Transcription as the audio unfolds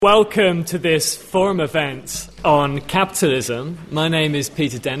Welcome to this forum event on capitalism. My name is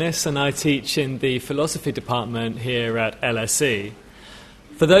Peter Dennis and I teach in the philosophy department here at LSE.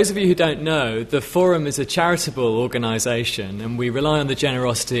 For those of you who don't know, the forum is a charitable organisation and we rely on the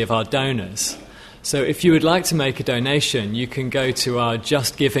generosity of our donors. So if you would like to make a donation, you can go to our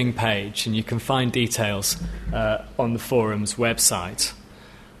Just Giving page and you can find details on the forum's website.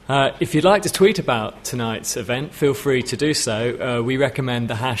 If you'd like to tweet about tonight's event, feel free to do so. We recommend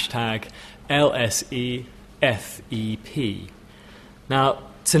the hashtag LSEFEP. Now,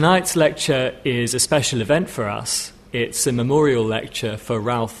 tonight's lecture is a special event for us. It's a memorial lecture for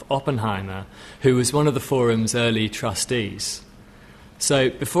Ralph Oppenheimer, who was one of the forum's early trustees. So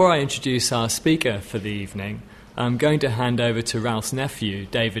before I introduce our speaker for the evening, I'm going to hand over to Ralph's nephew,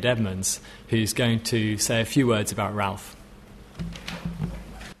 David Edmonds, who's going to say a few words about Ralph.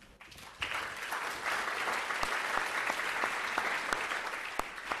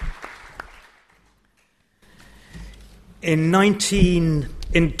 In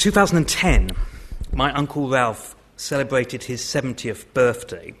 2010, my Uncle Ralph celebrated his 70th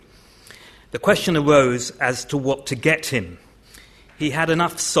birthday. The question arose as to what to get him. He had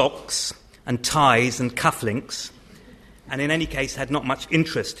enough socks and ties and cufflinks, and in any case had not much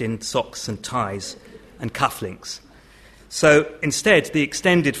interest in socks and ties and cufflinks. So instead, the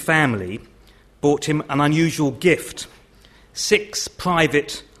extended family bought him an unusual gift: 6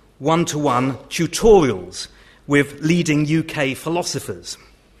 private one-to-one tutorials with leading UK philosophers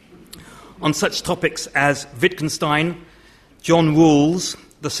on such topics as Wittgenstein, John Rawls,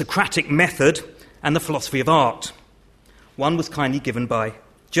 the Socratic method, and the philosophy of art. One was kindly given by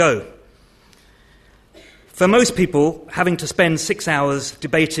Joe. For most people, having to spend 6 hours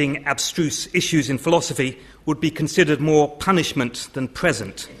debating abstruse issues in philosophy would be considered more punishment than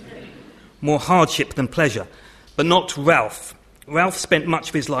present, more hardship than pleasure. But not Ralph. Ralph spent much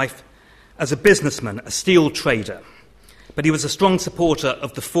of his life as a businessman, a steel trader. But he was a strong supporter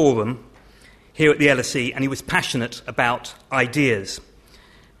of the forum here at the LSE, and he was passionate about ideas.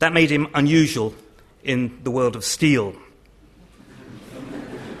 That made him unusual in the world of steel.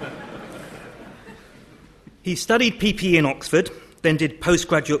 He studied PPE in Oxford, then did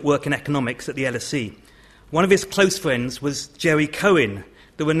postgraduate work in economics at the LSE. One of his close friends was Jerry Cohen,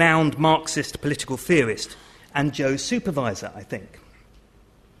 the renowned Marxist political theorist, and Joe's supervisor, I think.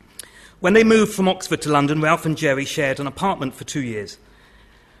 When they moved from Oxford to London, Ralph and Jerry shared an apartment for 2 years.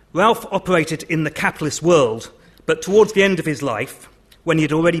 Ralph operated in the capitalist world, but towards the end of his life, when he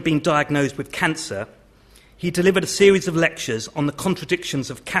had already been diagnosed with cancer, he delivered a series of lectures on the contradictions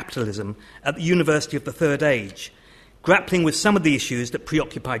of capitalism at the University of the Third Age, grappling with some of the issues that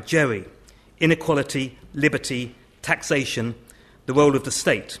preoccupied Jerry: inequality, liberty, taxation, the role of the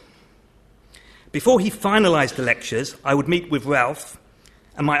state. Before he finalised the lectures, I would meet with Ralph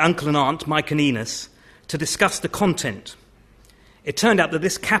and my uncle and aunt, Mike and Enos, to discuss the content. It turned out that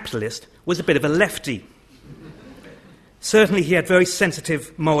this capitalist was a bit of a lefty. Certainly he had very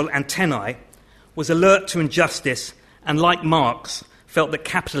sensitive moral antennae, was alert to injustice, and like Marx, felt that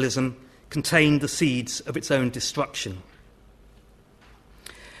capitalism contained the seeds of its own destruction.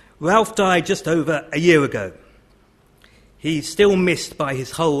 Ralph died just over a year ago. He's still missed by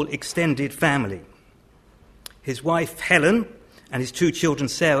his whole extended family. His wife, Helen, and his 2 children,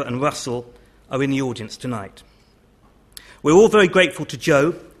 Sarah and Russell, are in the audience tonight. We're all very grateful to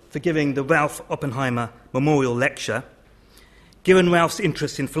Joe for giving the Ralph Oppenheimer Memorial Lecture. Given Ralph's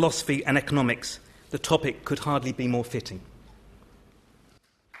interest in philosophy and economics, the topic could hardly be more fitting.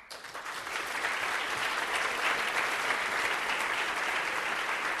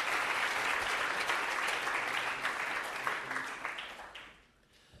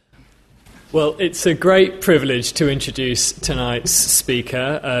 Well, it's a great privilege to introduce tonight's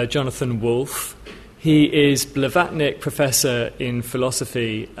speaker, Jonathan Wolff. He is Blavatnik Professor in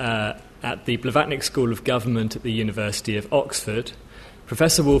Philosophy at the Blavatnik School of Government at the University of Oxford.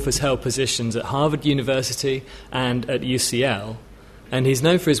 Professor Wolff has held positions at Harvard University and at UCL, and he's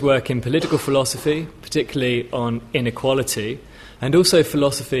known for his work in political philosophy, particularly on inequality, and also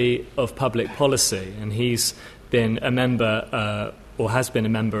philosophy of public policy, and he's been a member has been a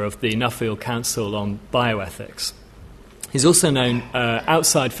member of the Nuffield Council on Bioethics. He's also known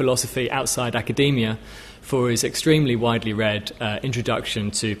outside philosophy, outside academia, for his extremely widely read Introduction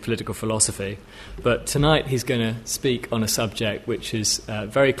to Political Philosophy. But tonight he's going to speak on a subject which is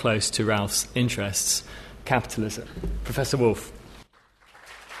very close to Ralph's interests: capitalism. Professor Wolff.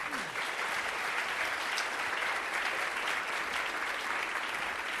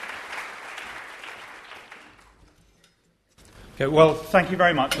 Okay, well, thank you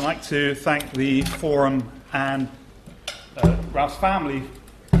very much. I'd like to thank the forum and Ralph's family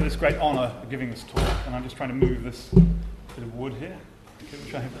for this great honour of giving this talk, and I'm just trying to move this bit of wood here,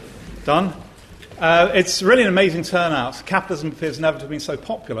 which I have done. It's really an amazing turnout. Capitalism appears never to have been so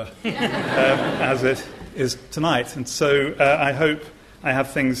popular as it is tonight, and so I hope I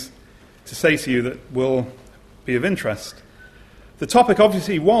have things to say to you that will be of interest. The topic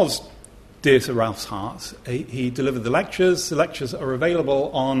obviously was dear to Ralph's heart. He delivered the lectures. The lectures are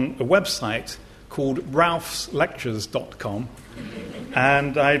available on a website called ralphslectures.com,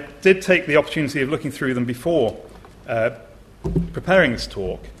 and I did take the opportunity of looking through them before preparing this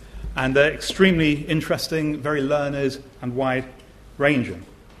talk, and they're extremely interesting, very learned, and wide-ranging.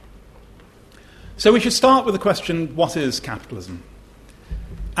 So we should start with the question, what is capitalism?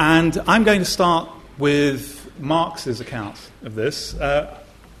 And I'm going to start with Marx's account of this.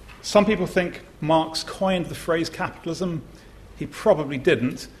 Some people think Marx coined the phrase capitalism. He probably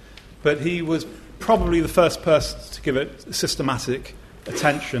didn't, but he was probably the first person to give it systematic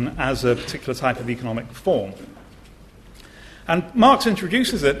attention as a particular type of economic form. And Marx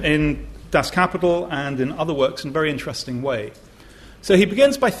introduces it in Das Kapital and in other works in a very interesting way. So he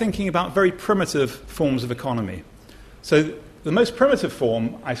begins by thinking about very primitive forms of economy. So the most primitive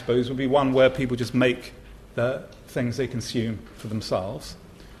form, I suppose, would be one where people just make the things they consume for themselves.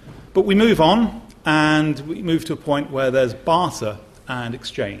 But we move on, and we move to a point where there's barter and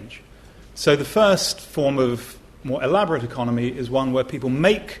exchange. So the first form of more elaborate economy is one where people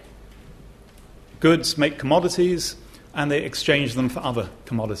make goods, make commodities, and they exchange them for other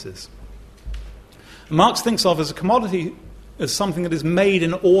commodities. Marx thinks of as a commodity as something that is made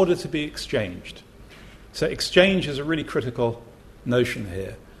in order to be exchanged. So exchange is a really critical notion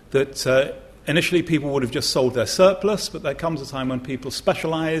here, that initially people would have just sold their surplus, but there comes a time when people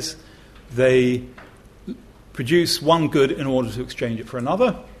specialize, they produce one good in order to exchange it for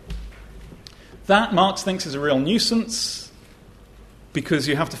another. That, Marx thinks, is a real nuisance, because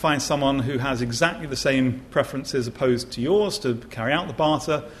you have to find someone who has exactly the same preferences opposed to yours to carry out the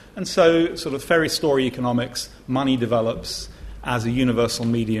barter, and so sort of fairy story economics, money develops as a universal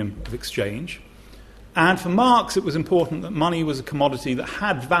medium of exchange. And for Marx, it was important that money was a commodity that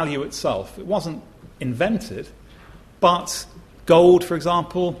had value itself. It wasn't invented, but gold, for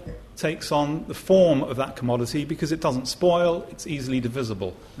example, takes on the form of that commodity because it doesn't spoil, it's easily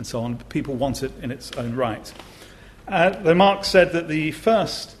divisible, and so on. People want it in its own right. Though Marx said that the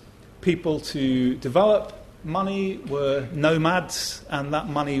first people to develop money were nomads, and that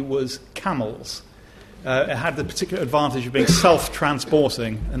money was camels. It had the particular advantage of being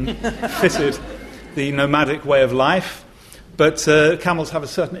self-transporting and fitted the nomadic way of life. But camels have a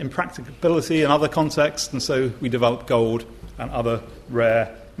certain impracticability in other contexts, and so we developed gold and other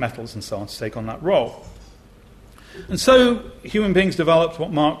rare metals and so on to take on that role. And so human beings developed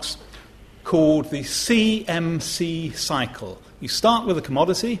what Marx called the CMC cycle. You start with a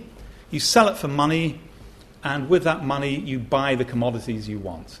commodity, you sell it for money, and with that money you buy the commodities you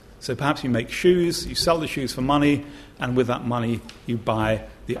want. So perhaps you make shoes, you sell the shoes for money, and with that money you buy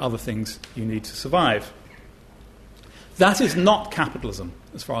the other things you need to survive. That is not capitalism,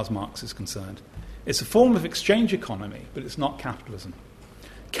 as far as Marx is concerned. It's a form of exchange economy, but it's not capitalism.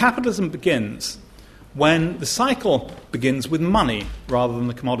 Capitalism begins when the cycle begins with money rather than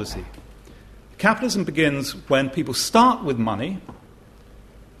the commodity. Capitalism begins when people start with money,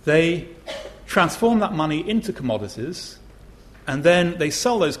 they transform that money into commodities, and then they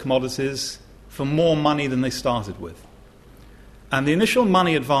sell those commodities for more money than they started with. And the initial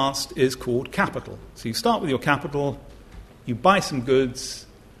money advanced is called capital. So you start with your capital, you buy some goods,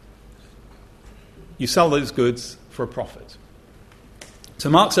 you sell those goods for a profit. So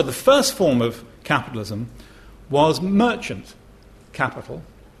Marx said the first form of capitalism was merchant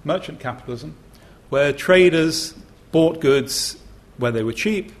capitalism, where traders bought goods where they were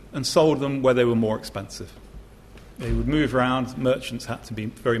cheap and sold them where they were more expensive. They would move around, merchants had to be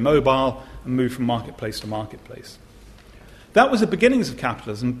very mobile and move from marketplace to marketplace. That was the beginnings of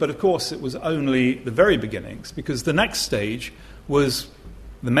capitalism, but of course it was only the very beginnings, because the next stage was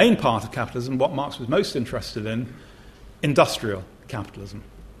the main part of capitalism, what Marx was most interested in, industrial capitalism.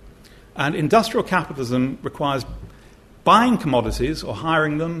 And industrial capitalism requires buying commodities or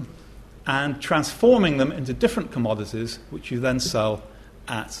hiring them and transforming them into different commodities, which you then sell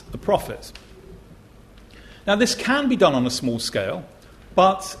at a profit. Now, this can be done on a small scale,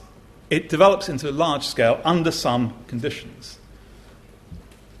 but it develops into a large scale under some conditions.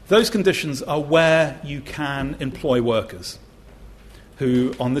 Those conditions are where you can employ workers,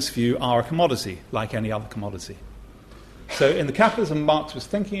 who, on this view, are a commodity, like any other commodity. So in the capitalism Marx was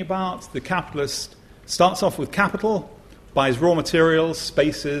thinking about, the capitalist starts off with capital, buys raw materials,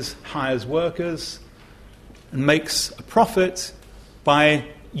 spaces, hires workers, and makes a profit by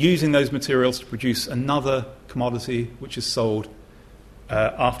using those materials to produce another commodity which is sold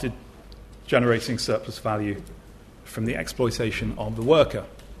after generating surplus value from the exploitation of the worker.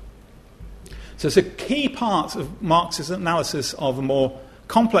 So it's a key part of Marx's analysis of the more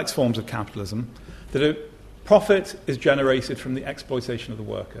complex forms of capitalism that a profit is generated from the exploitation of the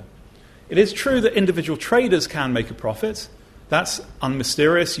worker. It is true that individual traders can make a profit. That's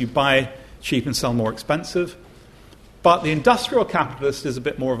unmysterious. You buy cheap and sell more expensive. But the industrial capitalist is a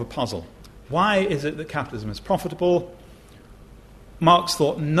bit more of a puzzle. Why is it that capitalism is profitable? Marx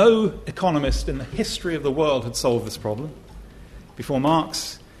thought no economist in the history of the world had solved this problem. Before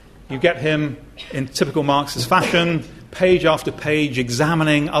Marx, you get him in typical Marxist fashion, page after page,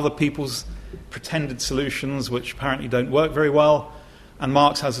 examining other people's pretended solutions, which apparently don't work very well. And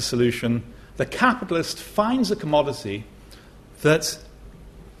Marx has a solution. The capitalist finds a commodity that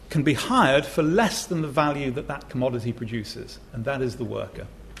can be hired for less than the value that that commodity produces, and that is the worker.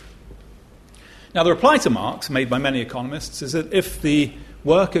 Now, the reply to Marx, made by many economists, is that if the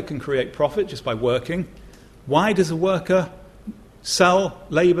worker can create profit just by working, why does a worker sell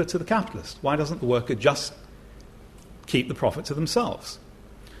labour to the capitalist? Why doesn't the worker just keep the profit to themselves?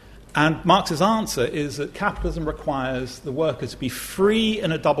 And Marx's answer is that capitalism requires the worker to be free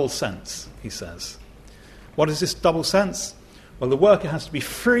in a double sense, he says. What is this double sense? Well, the worker has to be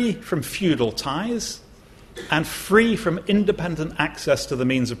free from feudal ties and free from independent access to the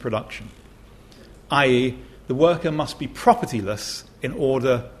means of production, i.e., the worker must be propertyless in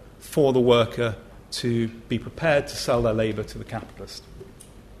order for the worker to be prepared to sell their labour to the capitalist.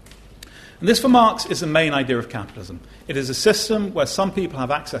 And this, for Marx, is the main idea of capitalism. It is a system where some people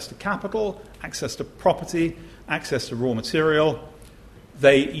have access to capital, access to property, access to raw material.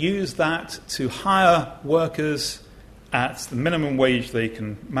 They use that to hire workers at the minimum wage they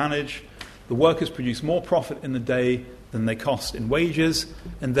can manage. The workers produce more profit in the day than they cost in wages,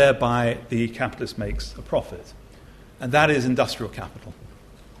 and thereby the capitalist makes a profit. And that is industrial capital.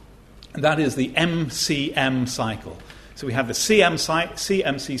 And that is the MCM cycle. So we have the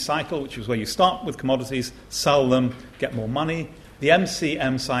CMC cycle, which is where you start with commodities, sell them, get more money. The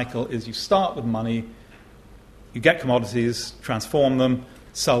MCM cycle is you start with money, you get commodities, transform them,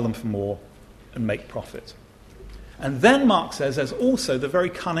 sell them for more, and make profit. And then Marx says there's also the very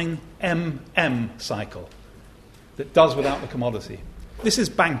cunning MM cycle that does without the commodity. This is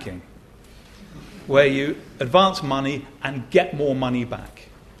banking, where you advance money and get more money back.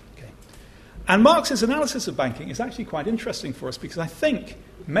 And Marx's analysis of banking is actually quite interesting for us because I think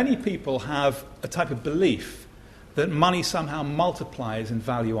many people have a type of belief that money somehow multiplies in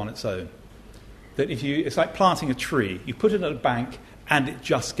value on its own. That it's like planting a tree. You put it in a bank and it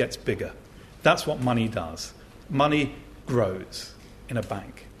just gets bigger. That's what money does. Money grows in a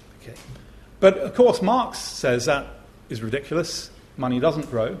bank. Okay. But of course Marx says that is ridiculous. Money doesn't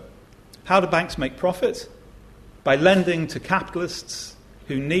grow. How do banks make profit? By lending to capitalists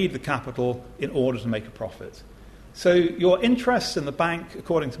who need the capital in order to make a profit. So your interest in the bank,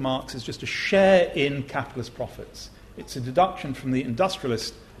 according to Marx, is just a share in capitalist profits. It's a deduction from the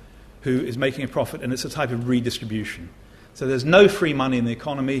industrialist who is making a profit, and it's a type of redistribution. So there's no free money in the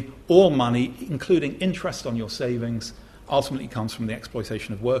economy. All money, including interest on your savings, ultimately comes from the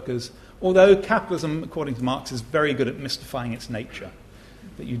exploitation of workers, although capitalism, according to Marx, is very good at mystifying its nature,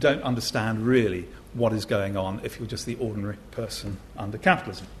 that you don't understand really what is going on if you're just the ordinary person under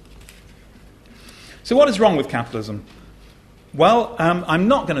capitalism. So what is wrong with capitalism? Well, I'm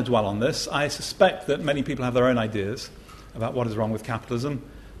not going to dwell on this. I suspect that many people have their own ideas about what is wrong with capitalism.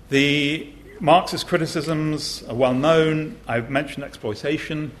 The Marxist criticisms are well known. I've mentioned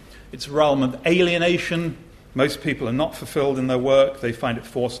exploitation. It's a realm of alienation. Most people are not fulfilled in their work. They find it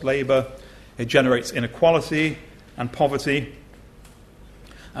forced labour. It generates inequality and poverty.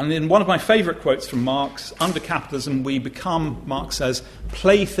 And in one of my favourite quotes from Marx, under capitalism we become, Marx says,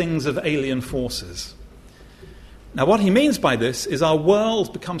 playthings of alien forces. Now what he means by this is our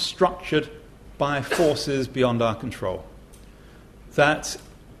world becomes structured by forces beyond our control. That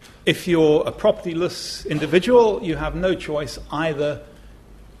if you're a propertyless individual, you have no choice either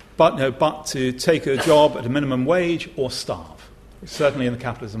but to take a job at a minimum wage or starve. Certainly in the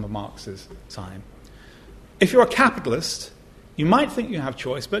capitalism of Marx's time. If you're a capitalist, you might think you have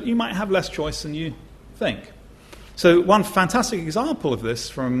choice, but you might have less choice than you think. So one fantastic example of this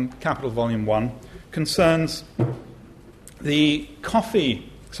from Capital Volume 1 concerns the cotton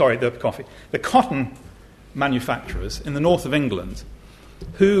manufacturers in the north of England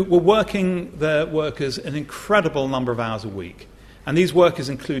who were working their workers an incredible number of hours a week. And these workers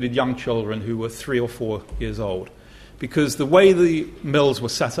included young children who were 3 or 4 years old. Because the way the mills were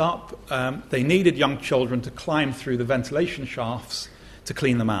set up, they needed young children to climb through the ventilation shafts to to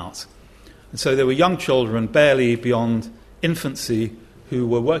clean them out. And so there were young children, barely beyond infancy, who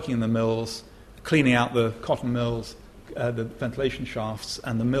were working in the mills, cleaning out the cotton mills, the ventilation shafts,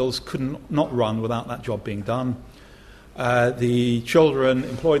 and the mills couldn't not run without that job being done. The children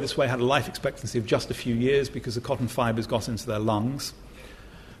employed this way had a life expectancy of just a few years because the cotton fibres got into their lungs.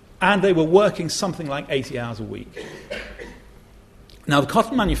 And they were working something like 80 hours a week. Now, the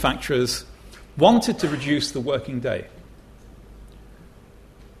cotton manufacturers wanted to reduce the working day.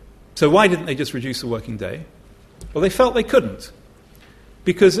 So why didn't they just reduce the working day? Well, they felt they couldn't.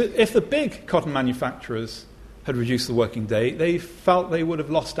 Because if the big cotton manufacturers had reduced the working day, they felt they would have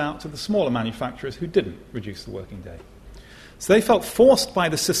lost out to the smaller manufacturers who didn't reduce the working day. So they felt forced by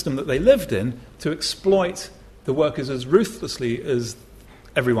the system that they lived in to exploit the workers as ruthlessly as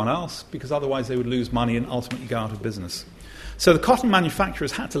everyone else, because otherwise they would lose money and ultimately go out of business. So the cotton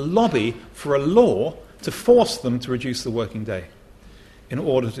manufacturers had to lobby for a law to force them to reduce the working day in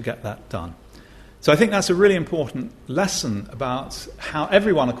order to get that done. So I think that's a really important lesson about how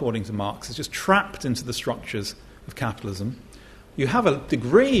everyone, according to Marx, is just trapped into the structures of capitalism. You have a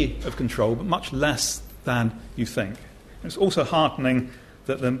degree of control, but much less than you think. It's also heartening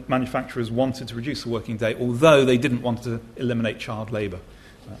that the manufacturers wanted to reduce the working day, although they didn't want to eliminate child labour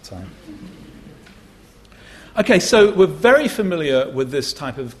at that time. Okay, so we're very familiar with this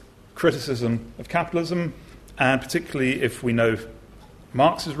type of criticism of capitalism, and particularly if we know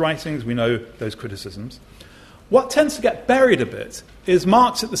Marx's writings, we know those criticisms. What tends to get buried a bit is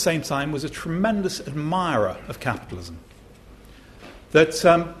Marx at the same time was a tremendous admirer of capitalism.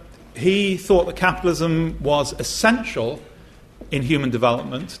 That he thought that capitalism was essential in human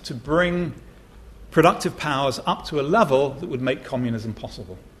development to bring productive powers up to a level that would make communism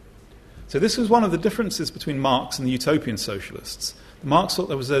possible. So this was one of the differences between Marx and the utopian socialists. Marx thought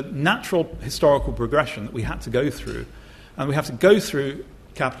there was a natural historical progression that we had to go through, and we have to go through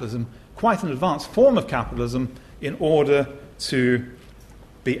capitalism, quite an advanced form of capitalism, in order to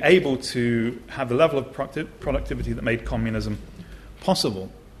be able to have the level of productivity that made communism possible.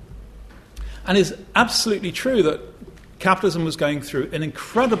 And it's absolutely true that capitalism was going through an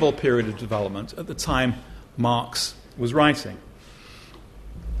incredible period of development at the time Marx was writing.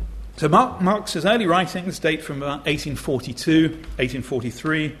 So Marx's early writings date from about 1842,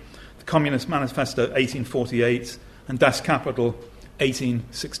 1843, the Communist Manifesto 1848, and Das Kapital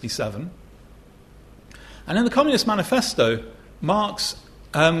 1867. And in the Communist Manifesto, Marx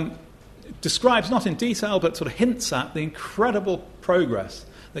describes, not in detail, but sort of hints at the incredible progress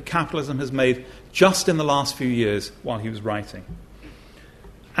that capitalism has made just in the last few years while he was writing.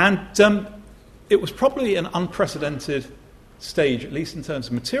 And it was probably an unprecedented stage, at least in terms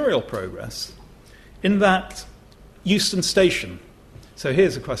of material progress, in that Euston Station. So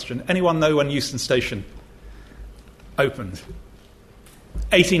here's a question. Anyone know when Euston Station opened?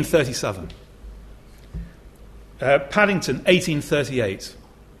 1837. Paddington, 1838.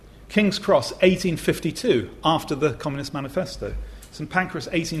 King's Cross, 1852, after the Communist Manifesto. St Pancras,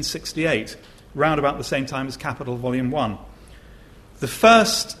 1868, round about the same time as Capital Volume 1. The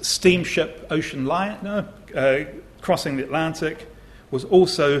first steamship ocean liner crossing the Atlantic was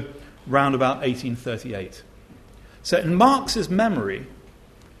also round about 1838. So in Marx's memory,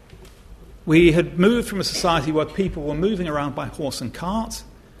 we had moved from a society where people were moving around by horse and cart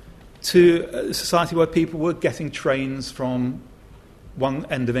to a society where people were getting trains from one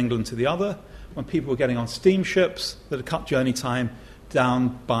end of England to the other, when people were getting on steamships that had cut journey time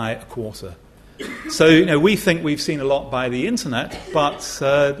down by a quarter. So, we think we've seen a lot by the internet, but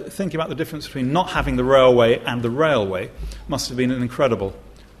thinking about the difference between not having the railway and the railway must have been an incredible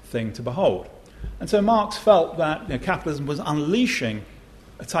thing to behold. And so Marx felt that capitalism was unleashing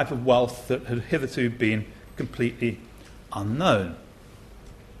a type of wealth that had hitherto been completely unknown.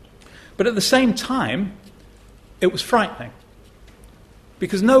 But at the same time, it was frightening,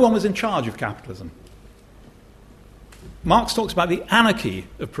 because no one was in charge of capitalism. Marx talks about the anarchy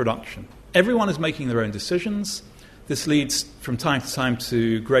of production. Everyone is making their own decisions. This leads from time to time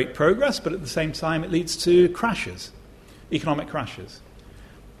to great progress, but at the same time it leads to crashes, economic crashes.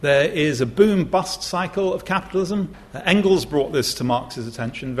 There is a boom-bust cycle of capitalism. Engels brought this to Marx's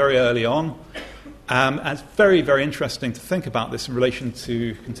attention very early on. And it's very, very interesting to think about this in relation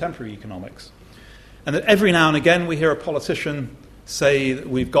to contemporary economics. And that every now and again we hear a politician say that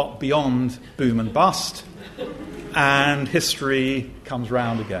we've got beyond boom and bust, and history comes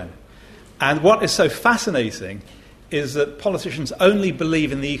round again. And what is so fascinating is that politicians only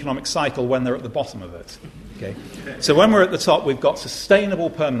believe in the economic cycle when they're at the bottom of it. Okay? So when we're at the top, we've got sustainable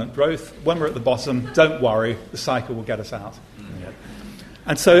permanent growth. When we're at the bottom, don't worry, the cycle will get us out.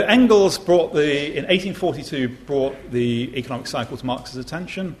 And so Engels in 1842, brought the economic cycle to Marx's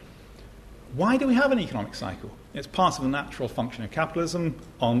attention. Why do we have an economic cycle? It's part of the natural function of capitalism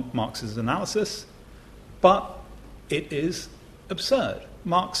on Marx's analysis, but it is absurd.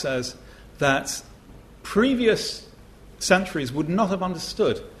 Marx says that previous centuries would not have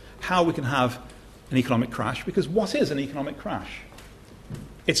understood how we can have an economic crash, because what is an economic crash?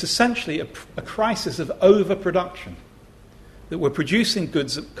 It's essentially a crisis of overproduction, that we're producing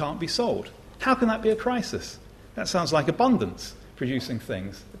goods that can't be sold. How can that be a crisis? That sounds like abundance, producing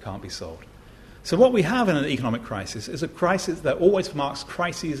things that can't be sold. So what we have in an economic crisis is a crisis that always for Marx,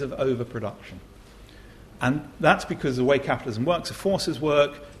 crises of overproduction. And that's because the way capitalism works, the forces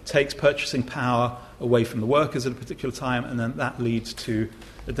work, takes purchasing power away from the workers at a particular time, and then that leads to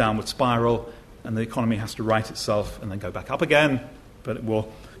a downward spiral, and the economy has to right itself and then go back up again, but it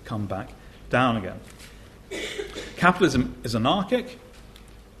will come back down again. Capitalism is anarchic,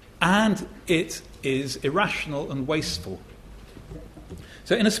 and it is irrational and wasteful.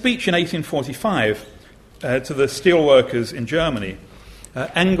 So in a speech in 1845 to the steelworkers in Germany,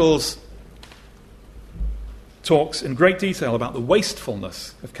 Engels talks in great detail about the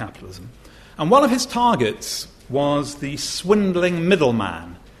wastefulness of capitalism. And one of his targets was the swindling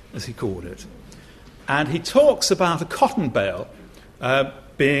middleman, as he called it. And he talks about a cotton bale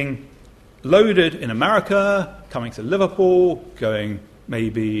being loaded in America, coming to Liverpool, going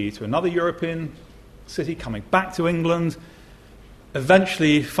maybe to another European city, coming back to England,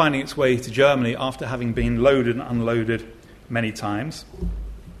 eventually finding its way to Germany after having been loaded and unloaded many times.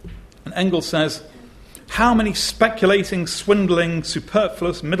 And Engels says, how many speculating, swindling,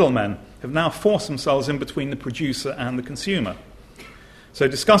 superfluous middlemen have now forced themselves in between the producer and the consumer? So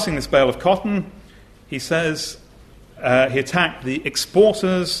discussing this bale of cotton, he says he attacked the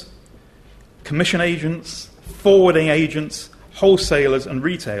exporters, commission agents, forwarding agents, wholesalers and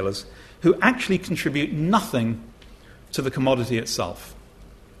retailers who actually contribute nothing to the commodity itself.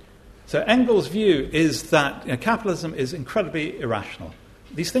 So Engels' view is that capitalism is incredibly irrational.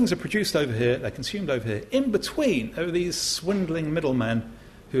 These things are produced over here, they're consumed over here. In between are these swindling middlemen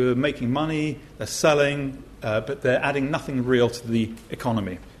who are making money, they're selling, but they're adding nothing real to the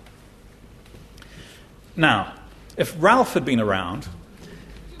economy. Now, if Ralph had been around,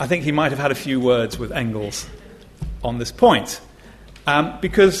 I think he might have had a few words with Engels on this point.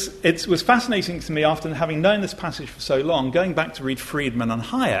 Because it was fascinating to me, after having known this passage for so long, going back to read Friedman and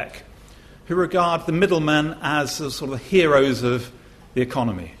Hayek, who regard the middlemen as sort of heroes of the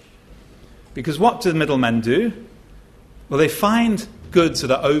economy. Because what do the middlemen do? Well, they find goods that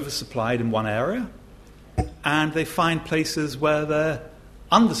are oversupplied in one area, and they find places where they're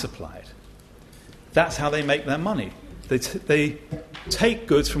undersupplied. That's how they make their money. They take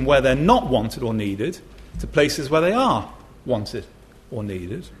goods from where they're not wanted or needed to places where they are wanted or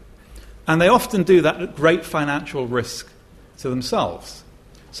needed. And they often do that at great financial risk to themselves.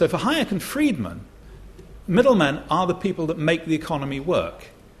 So for Hayek and Friedman, middlemen are the people that make the economy work.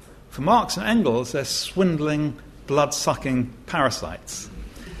 For Marx and Engels, they're swindling, blood-sucking parasites.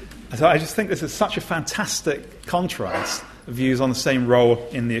 So I just think this is such a fantastic contrast of views on the same role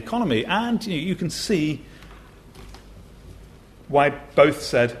in the economy. And you can see why both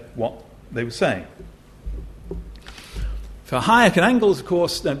said what they were saying. For Hayek and Engels, of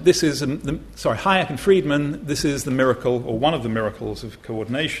course, Hayek and Friedman, this is the miracle, or one of the miracles of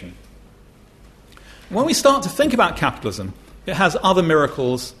coordination. When we start to think about capitalism, it has other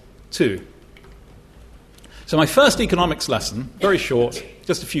miracles too. So my first economics lesson, very short,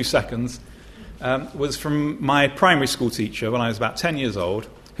 just a few seconds, was from my primary school teacher when I was about 10 years old,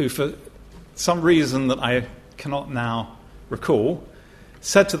 who, for some reason that I cannot now recall,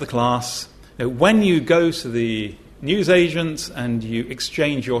 said to the class, when you go to the newsagent and you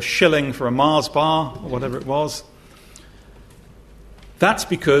exchange your shilling for a Mars bar, or whatever it was, that's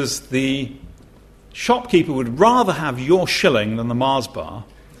because the shopkeeper would rather have your shilling than the Mars bar,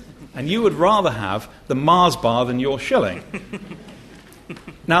 and you would rather have the Mars bar than your shilling.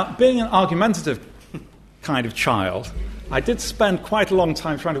 Now, being an argumentative kind of child, I did spend quite a long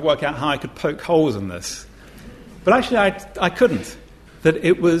time trying to work out how I could poke holes in this. But actually, I couldn't. That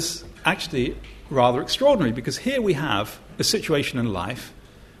it was actually rather extraordinary, because here we have a situation in life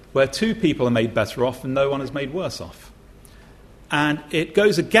where two people are made better off and no one is made worse off. And it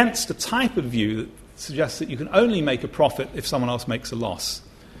goes against a type of view that suggests that you can only make a profit if someone else makes a loss.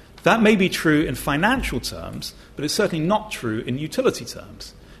 That may be true in financial terms, but it's certainly not true in utility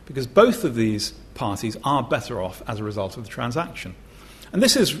terms, because both of these parties are better off as a result of the transaction. And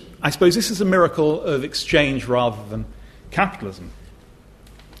this is, I suppose, this is a miracle of exchange rather than capitalism.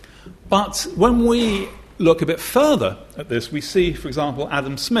 But when we look a bit further at this, we see, for example,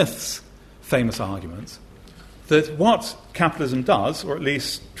 Adam Smith's famous argument that what capitalism does, or at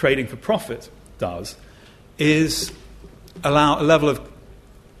least trading for profit does, is allow a level of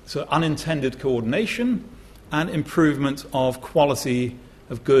sort of unintended coordination and improvement of quality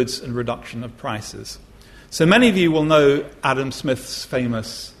of goods and reduction of prices. So many of you will know Adam Smith's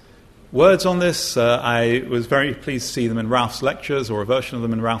famous words on this. I was very pleased to see them in Ralph's lectures, or a version of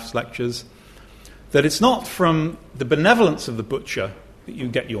them in Ralph's lectures, that it's not from the benevolence of the butcher that you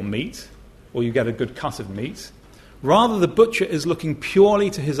get your meat, or you get a good cut of meat. Rather, the butcher is looking purely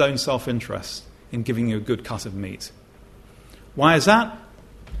to his own self-interest in giving you a good cut of meat. Why is that?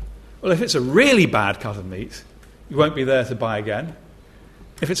 Well, if it's a really bad cut of meat, you won't be there to buy again.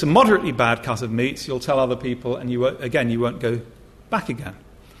 If it's a moderately bad cut of meat, you'll tell other people, and you won't go back again.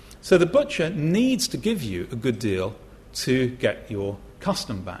 So the butcher needs to give you a good deal to get your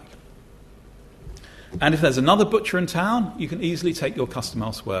custom back. And if there's another butcher in town, you can easily take your custom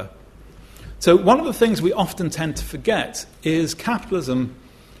elsewhere. So one of the things we often tend to forget is capitalism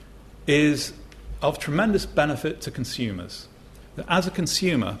is of tremendous benefit to consumers. That as a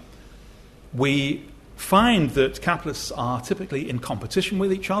consumer, we find that capitalists are typically in competition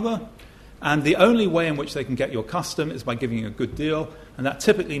with each other, and the only way in which they can get your custom is by giving you a good deal, and that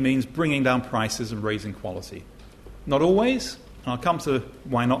typically means bringing down prices and raising quality. Not always, and I'll come to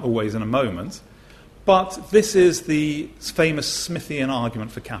why not always in a moment, but this is the famous Smithian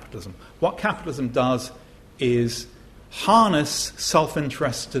argument for capitalism. What capitalism does is harness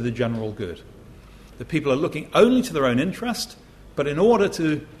self-interest to the general good. The people are looking only to their own interest, but in order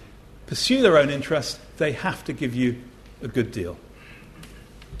to pursue their own interest, they have to give you a good deal.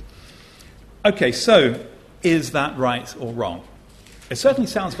 Okay, so is that right or wrong? It certainly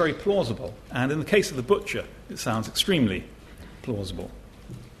sounds very plausible, and in the case of the butcher, it sounds extremely plausible.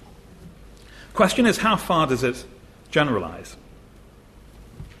 Question is, how far does it generalize?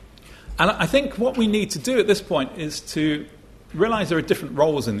 And I think what we need to do at this point is to realize there are different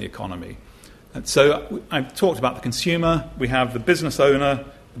roles in the economy. And so I've talked about the consumer, we have the business owner,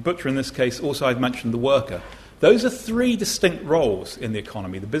 the butcher in this case, also I've mentioned the worker. Those are three distinct roles in the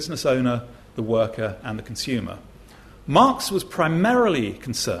economy: the business owner, the worker, and the consumer. Marx was primarily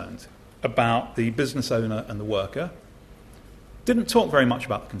concerned about the business owner and the worker, didn't talk very much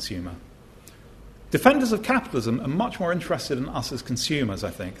about the consumer. Defenders of capitalism are much more interested in us as consumers, I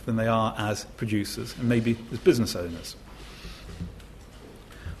think, than they are as producers and maybe as business owners.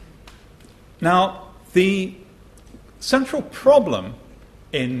 Now, the central problem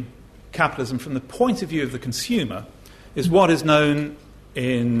in capitalism from the point of view of the consumer is what is known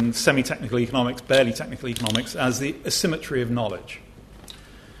in semi-technical economics, barely technical economics, as the asymmetry of knowledge.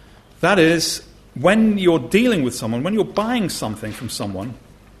 That is, when you're dealing with someone, when you're buying something from someone,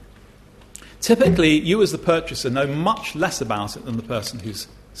 typically you as the purchaser know much less about it than the person who's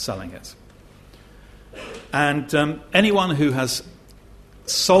selling it. And anyone who has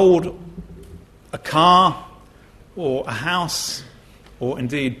sold a car or a house, or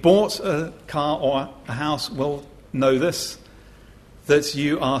indeed bought a car or a house, will know this, that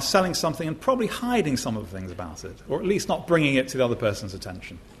you are selling something and probably hiding some of the things about it, or at least not bringing it to the other person's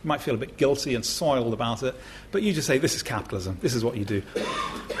attention. You might feel a bit guilty and soiled about it, but you just say, this is capitalism, this is what you do.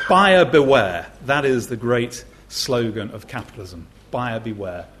 Buyer beware. That is the great slogan of capitalism. Buyer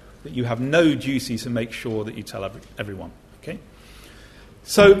beware. That you have no duty to make sure that you tell everyone. Okay?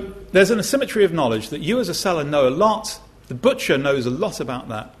 So there's an asymmetry of knowledge that you as a seller know a lot, the butcher knows a lot about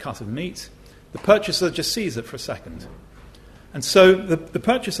that cut of meat, the purchaser just sees it for a second. And so the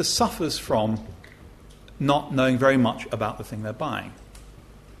purchaser suffers from not knowing very much about the thing they're buying.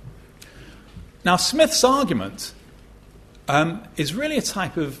 Now, Smith's argument is really a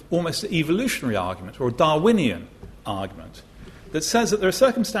type of almost evolutionary argument, or a Darwinian argument, that says that there are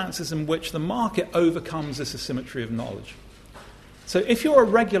circumstances in which the market overcomes this asymmetry of knowledge. So if you're a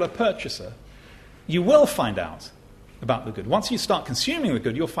regular purchaser, you will find out about the good. Once you start consuming the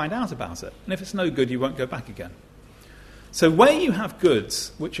good, you'll find out about it. And if it's no good, you won't go back again. So where you have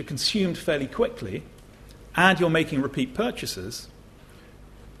goods which are consumed fairly quickly and you're making repeat purchases,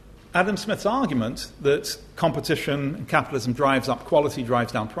 Adam Smith's argument that competition and capitalism drives up quality,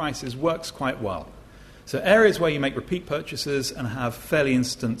 drives down prices, works quite well. So areas where you make repeat purchases and have fairly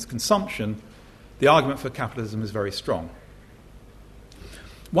instant consumption, the argument for capitalism is very strong.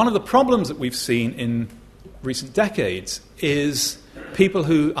 One of the problems that we've seen in recent decades is people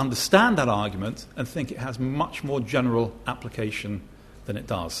who understand that argument and think it has much more general application than it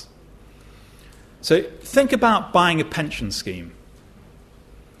does. So think about buying a pension scheme.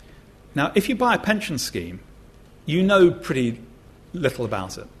 Now, if you buy a pension scheme, you know pretty little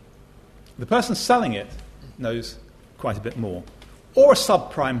about it. The person selling it knows quite a bit more. Or a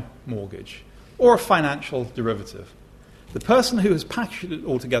subprime mortgage, or a financial derivative. The person who has packaged it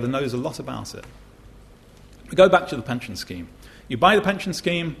all together knows a lot about it. We go back to the pension scheme. You buy the pension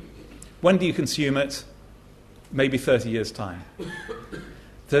scheme, when do you consume it? Maybe 30 years' time.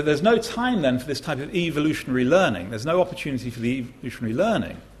 So there's no time then for this type of evolutionary learning. There's no opportunity for the evolutionary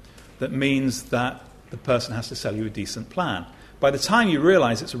learning that means that the person has to sell you a decent plan. By the time you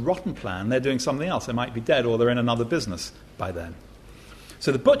realize it's a rotten plan, they're doing something else. They might be dead or they're in another business by then.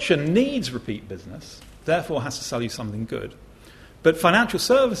 So the butcher needs repeat business, therefore has to sell you something good. But financial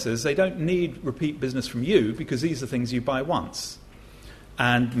services, they don't need repeat business from you because these are things you buy once.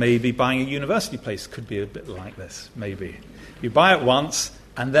 And maybe buying a university place could be a bit like this, maybe. You buy it once,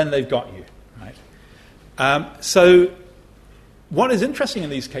 and then they've got you, right? So what is interesting in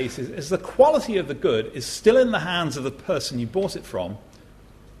these cases is the quality of the good is still in the hands of the person you bought it from,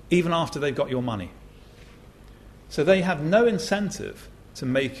 even after they've got your money. So they have no incentive to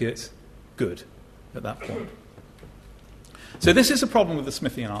make it good at that point. So this is a problem with the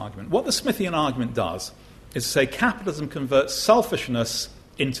Smithian argument. What the Smithian argument does is to say capitalism converts selfishness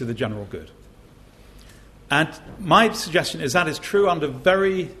into the general good. And my suggestion is that is true under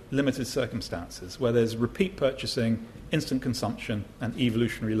very limited circumstances, where there's repeat purchasing, instant consumption, and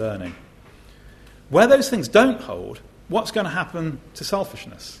evolutionary learning. Where those things don't hold, what's going to happen to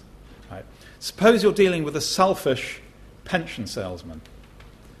selfishness? Right? Suppose you're dealing with a selfish pension salesman.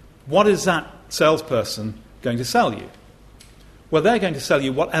 What is that salesperson going to sell you? Well, they're going to sell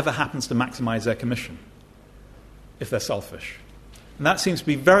you whatever happens to maximize their commission, if they're selfish. And that seems to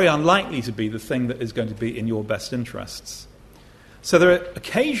be very unlikely to be the thing that is going to be in your best interests. So there are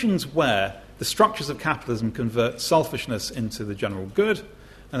occasions where the structures of capitalism convert selfishness into the general good,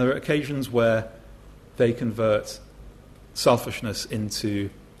 and there are occasions where they convert selfishness into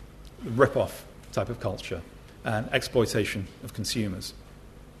the rip-off type of culture and exploitation of consumers.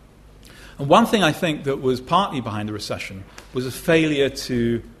 And one thing I think that was partly behind the recession was a failure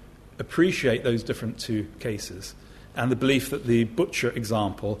to appreciate those different two cases, and the belief that the butcher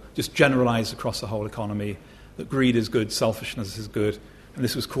example just generalized across the whole economy, that greed is good, selfishness is good, and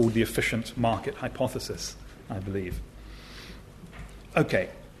this was called the efficient market hypothesis, I believe. Okay,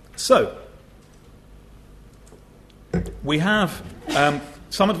 so we have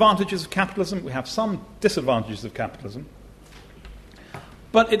some advantages of capitalism, we have some disadvantages of capitalism,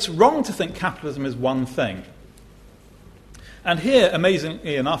 but it's wrong to think capitalism is one thing. And here,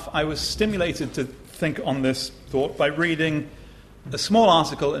 amazingly enough, I was stimulated to think on this thought by reading a small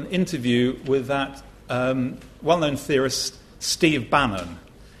article, an interview with that well-known theorist Steve Bannon,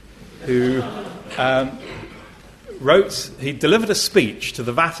 who he delivered a speech to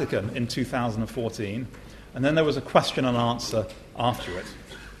the Vatican in 2014, and then there was a question and answer after it.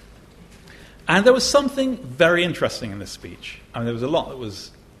 And there was something very interesting in this speech. I mean, there was a lot that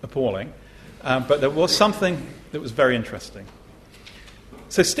was appalling, but there was something that was very interesting.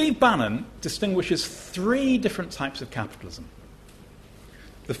 So Steve Bannon distinguishes three different types of capitalism.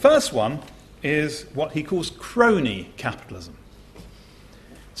 The first one is what he calls crony capitalism.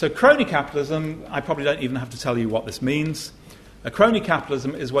 So crony capitalism, I probably don't even have to tell you what this means. A crony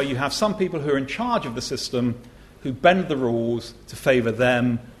capitalism is where you have some people who are in charge of the system who bend the rules to favour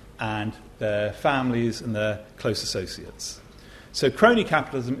them and their families and their close associates. So crony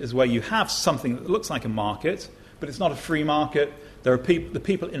capitalism is where you have something that looks like a market, but it's not a free market. There are the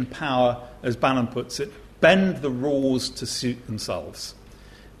people in power, as Bannon puts it, bend the rules to suit themselves.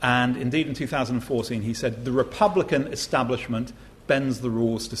 And indeed, in 2014, he said, the Republican establishment bends the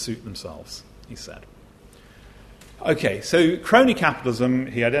rules to suit themselves, he said. Okay, so crony capitalism,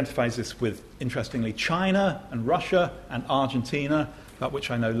 he identifies this with, interestingly, China and Russia and Argentina, about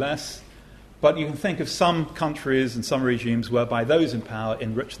which I know less. But you can think of some countries and some regimes whereby those in power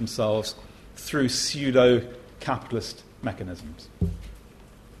enrich themselves through pseudo-capitalist mechanisms.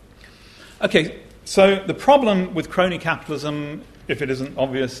 Okay, so the problem with crony capitalism, if it isn't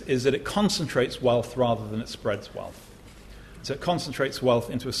obvious, is that it concentrates wealth rather than it spreads wealth. So it concentrates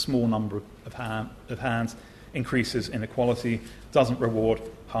wealth into a small number of hands, increases inequality, doesn't reward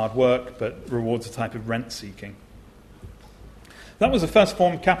hard work, but rewards a type of rent-seeking. That was the first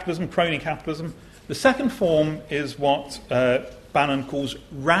form of capitalism, crony capitalism. The second form is what Bannon calls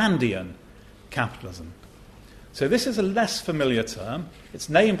Randian capitalism. So this is a less familiar term. It's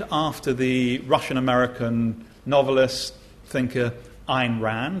named after the Russian-American novelist, thinker Ayn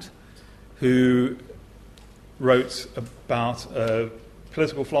Rand, who wrote about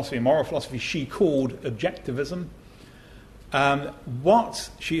political philosophy and moral philosophy she called objectivism. What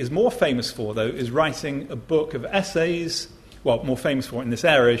she is more famous for, though, is writing a book of essays. Well, more famous for in this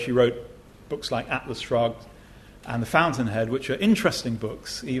area, she wrote books like Atlas Shrugged and The Fountainhead, which are interesting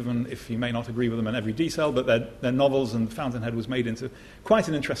books, even if you may not agree with them in every detail, but they're novels, and The Fountainhead was made into quite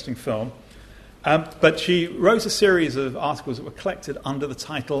an interesting film. But she wrote a series of articles that were collected under the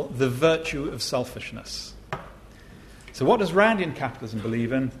title The Virtue of Selfishness. So what does Randian capitalism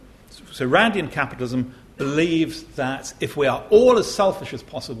believe in? So Randian capitalism believes that if we are all as selfish as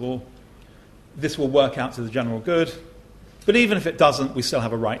possible, this will work out to the general good. But even if it doesn't, we still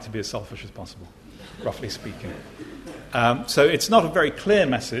have a right to be as selfish as possible, roughly speaking. So it's not a very clear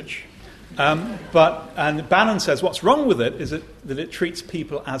message. And Bannon says what's wrong with it is that it treats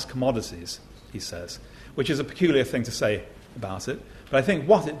people as commodities, he says, which is a peculiar thing to say about it. But I think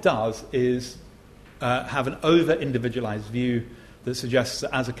what it does is have an over-individualized view that suggests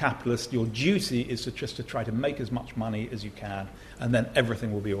that as a capitalist, your duty is to try to make as much money as you can, and then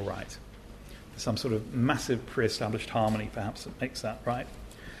everything will be all right. Some sort of massive pre-established harmony, perhaps, that makes that right.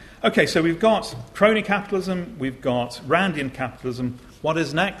 Okay, so we've got crony capitalism, we've got Randian capitalism. What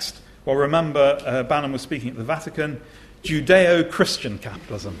is next? Well, remember, Bannon was speaking at the Vatican. Judeo-Christian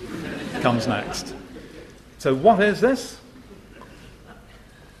capitalism comes next. So what is this?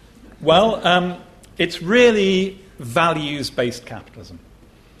 Well, it's really values-based capitalism.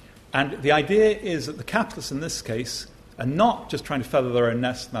 And the idea is that the capitalists in this case are not just trying to feather their own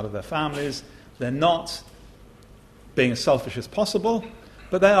nest and that of their families. They're not being as selfish as possible,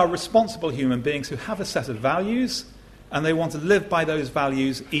 but they are responsible human beings who have a set of values, and they want to live by those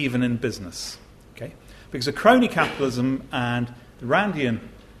values even in business. Okay? Because the crony capitalism and the Randian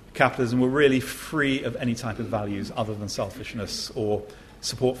capitalism were really free of any type of values other than selfishness or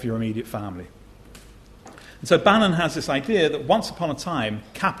support for your immediate family. And so Bannon has this idea that once upon a time,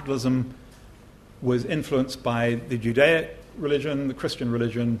 capitalism was influenced by the Judaic religion, the Christian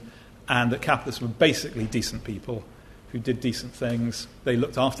religion, and that capitalists were basically decent people who did decent things. They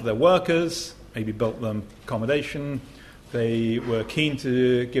looked after their workers, maybe built them accommodation. They were keen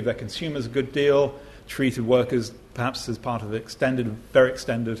to give their consumers a good deal, treated workers perhaps as part of an very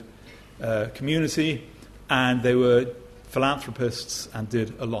extended community, and they were philanthropists and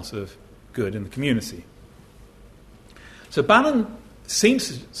did a lot of good in the community. So Bannon seems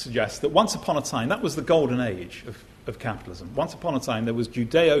to suggest that once upon a time, that was the golden age of capitalism. Once upon a time, there was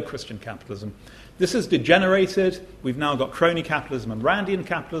Judeo-Christian capitalism. This has degenerated. We've now got crony capitalism and Randian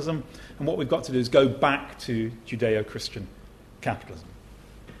capitalism, and what we've got to do is go back to Judeo-Christian capitalism.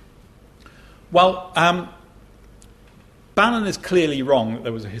 Well, Bannon is clearly wrong that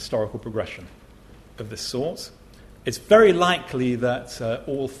there was a historical progression of this sort. It's very likely that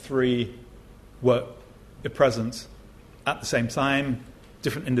all three were present at the same time,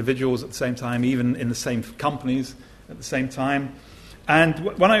 different individuals at the same time, even in the same companies at the same time.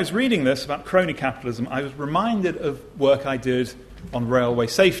 And when I was reading this about crony capitalism, I was reminded of work I did on railway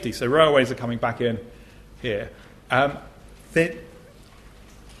safety. So railways are coming back in here.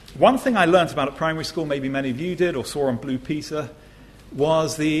 One thing I learnt about at primary school, maybe many of you did or saw on Blue Peter,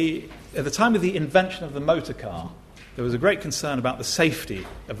 was at the time of the invention of the motor car, there was a great concern about the safety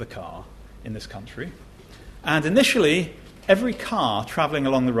of the car in this country. And initially, every car travelling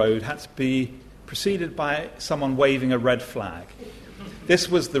along the road had to be preceded by someone waving a red flag. This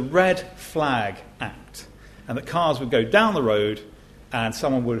was the Red Flag Act. And the cars would go down the road and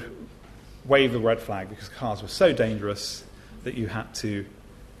someone would wave the red flag because cars were so dangerous that you had to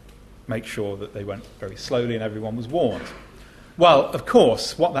make sure that they went very slowly and everyone was warned. Well, of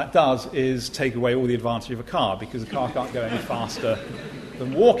course, what that does is take away all the advantage of a car because a car can't go any faster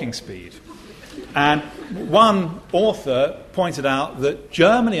than walking speed. And one author pointed out that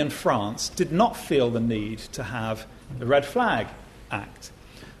Germany and France did not feel the need to have the Red Flag Act.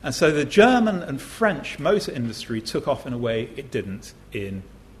 And so the German and French motor industry took off in a way it didn't in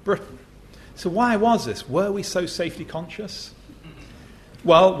Britain. So why was this? Were we so safety conscious?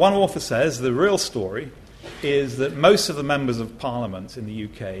 Well, one author says the real story is that most of the members of Parliament in the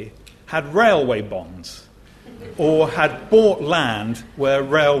UK had railway bonds or had bought land where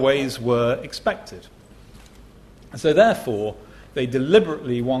railways were expected. And so therefore, they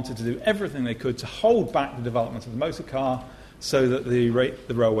deliberately wanted to do everything they could to hold back the development of the motor car so that the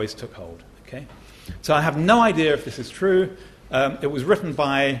railways took hold. Okay? So I have no idea if this is true.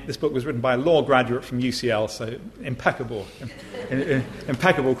 This book was written by a law graduate from UCL, so impeccable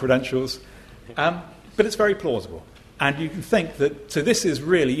credentials. But it's very plausible. And you can think that, so this is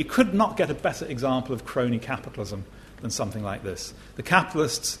really, you could not get a better example of crony capitalism than something like this. The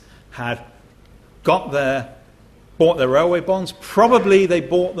capitalists had bought their railway bonds. Probably they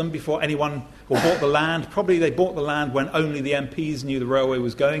bought them before anyone, or bought the land. Probably they bought the land when only the MPs knew the railway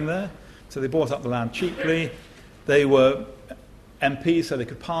was going there. So they bought up the land cheaply. They were MPs so they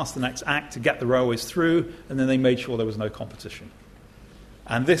could pass the next act to get the railways through, and then they made sure there was no competition.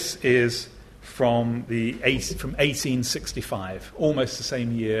 And this is from 1865, almost the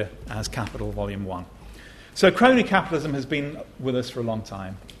same year as Capital Volume 1. So crony capitalism has been with us for a long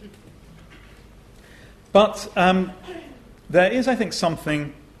time. But there is, I think,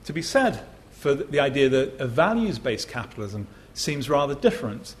 something to be said for the idea that a values-based capitalism seems rather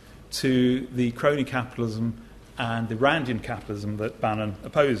different to the crony capitalism and the Randian capitalism that Bannon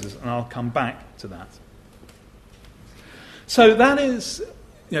opposes, and I'll come back to that. So that is,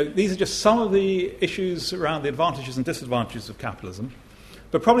 these are just some of the issues around the advantages and disadvantages of capitalism,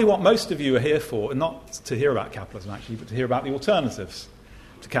 but probably what most of you are here for, and not to hear about capitalism actually, but to hear about the alternatives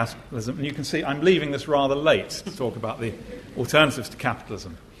to capitalism. And you can see I'm leaving this rather late to talk about the alternatives to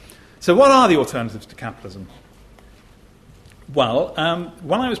capitalism. So what are the alternatives to capitalism? Well,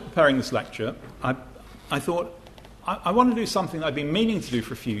 when I was preparing this lecture, I thought I want to do something that I've been meaning to do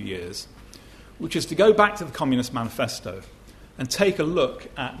for a few years, which is to go back to the Communist Manifesto and take a look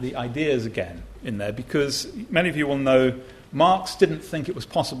at the ideas again in there, because many of you will know Marx didn't think it was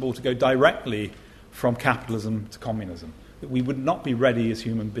possible to go directly from capitalism to communism, that we would not be ready as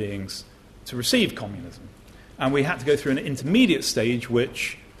human beings to receive communism. And we had to go through an intermediate stage,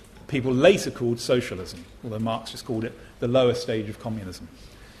 which people later called socialism, although Marx just called it the lower stage of communism.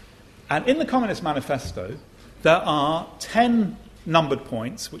 And in the Communist Manifesto, there are 10 numbered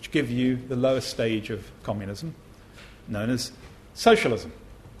points which give you the lower stage of communism, known as socialism.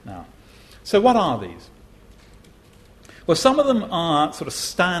 Now, so what are these? Well, some of them are sort of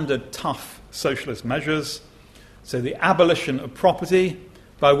standard tough socialist measures. So the abolition of property,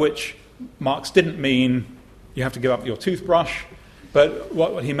 by which Marx didn't mean you have to give up your toothbrush, but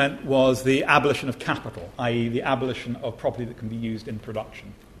what he meant was the abolition of capital, i.e. the abolition of property that can be used in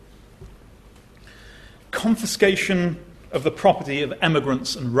production. Confiscation of the property of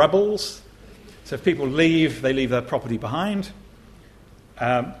emigrants and rebels. So if people leave, they leave their property behind.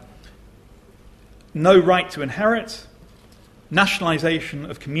 No right to inherit. Nationalisation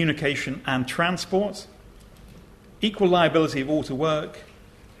of communication and transport. Equal liability of all to work.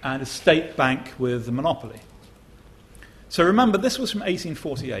 And a state bank with a monopoly. So remember, this was from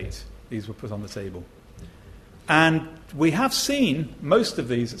 1848. These were put on the table. And we have seen most of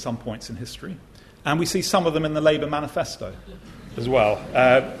these at some points in history. And we see some of them in the Labour Manifesto as well.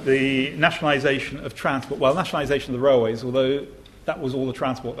 The nationalisation of transport, nationalisation of the railways, although that was all the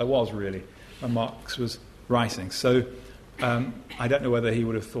transport there was, really, when Marx was writing. So I don't know whether he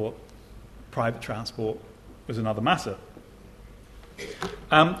would have thought private transport was another matter.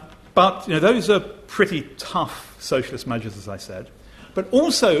 But those are pretty tough socialist measures, as I said. But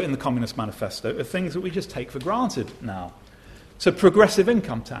also in the Communist Manifesto are things that we just take for granted now. So progressive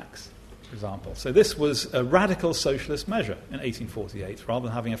income tax, for example. So this was a radical socialist measure in 1848. Rather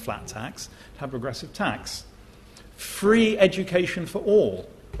than having a flat tax, to have progressive tax. Free education for all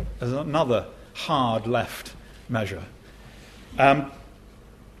as another hard left measure. And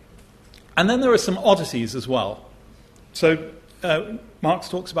then there are some oddities as well. So Marx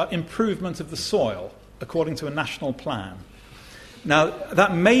talks about improvement of the soil according to a national plan. Now,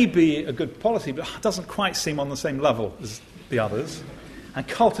 that may be a good policy, but it doesn't quite seem on the same level as the others. And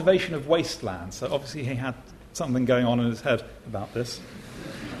cultivation of wasteland. So obviously he had something going on in his head about this.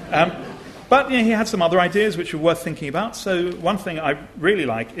 But he had some other ideas which are worth thinking about. So one thing I really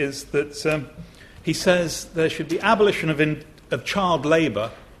like is that he says there should be abolition of child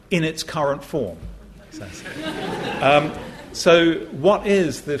labour in its current form, he says. So what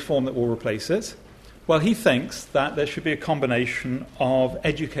is the form that will replace it? Well, he thinks that there should be a combination of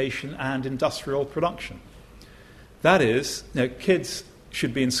education and industrial production. That is, kids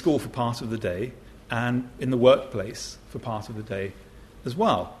should be in school for part of the day and in the workplace for part of the day as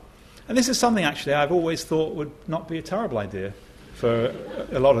well. And this is something, actually, I've always thought would not be a terrible idea for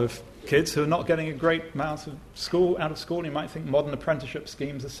a lot of kids who are not getting a great amount of out of school. You might think modern apprenticeship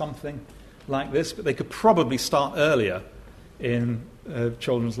schemes are something like this, but they could probably start earlier in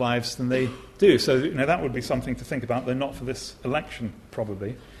children's lives than they do. So that would be something to think about, though not for this election,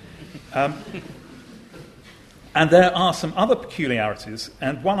 probably. And there are some other peculiarities,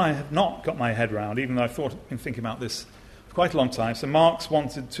 and one I have not got my head around, even though I've been thinking about this for quite a long time. So Marx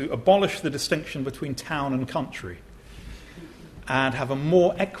wanted to abolish the distinction between town and country and have a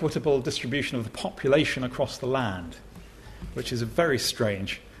more equitable distribution of the population across the land, which is a very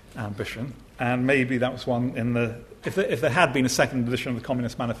strange ambition. And maybe that was one in the... If there had been a second edition of the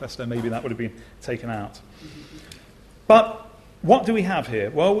Communist Manifesto, maybe that would have been taken out. But what do we have here?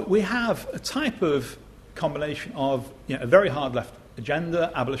 Well, we have a type of combination of a very hard left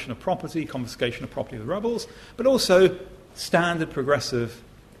agenda, abolition of property, confiscation of property of the rebels, but also standard progressive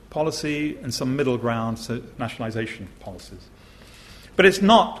policy and some middle ground nationalisation policies. But it's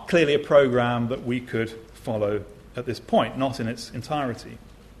not clearly a programme that we could follow at this point, not in its entirety.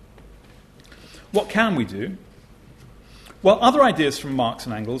 What can we do? Well, other ideas from Marx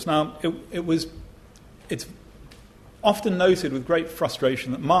and Engels. Now, it's often noted with great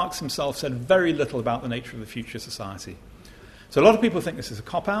frustration that Marx himself said very little about the nature of the future society. So a lot of people think this is a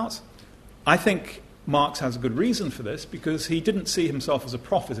cop-out. I think Marx has a good reason for this, because he didn't see himself as a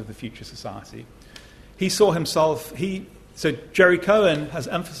prophet of the future society. He saw himself... So Jerry Cohen has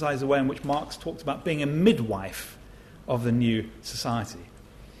emphasised the way in which Marx talked about being a midwife of the new society.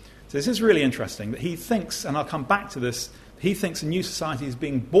 So this is really interesting, that he thinks, and I'll come back to this, he thinks a new society is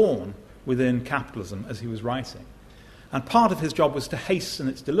being born within capitalism as he was writing. And part of his job was to hasten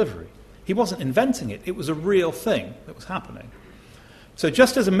its delivery. He wasn't inventing it. It was a real thing that was happening. So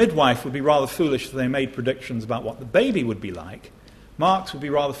just as a midwife would be rather foolish if they made predictions about what the baby would be like, Marx would be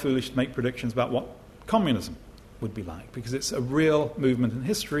rather foolish to make predictions about what communism would be like, because it's a real movement in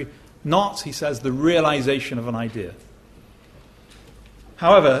history, not, he says, the realization of an idea.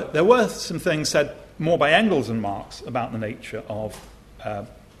 However, there were some things said more by Engels and Marx about the nature of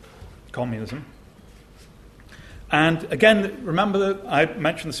communism. And again, remember that I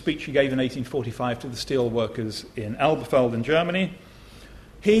mentioned the speech he gave in 1845 to the steel workers in Elberfeld in Germany.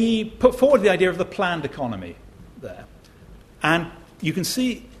 He put forward the idea of the planned economy there. And you can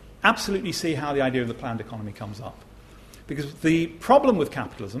absolutely see how the idea of the planned economy comes up. Because the problem with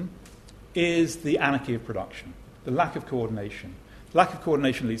capitalism is the anarchy of production, the lack of coordination. Lack of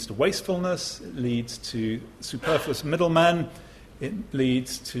coordination leads to wastefulness, it leads to superfluous middlemen, it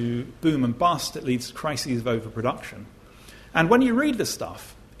leads to boom and bust, it leads to crises of overproduction. And when you read this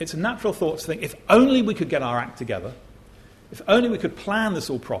stuff, it's a natural thought to think, if only we could get our act together, if only we could plan this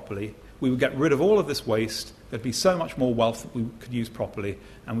all properly, we would get rid of all of this waste, there'd be so much more wealth that we could use properly,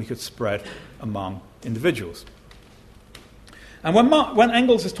 and we could spread among individuals. And when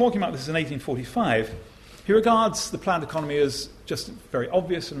Engels is talking about this in 1845, he regards the planned economy as just a very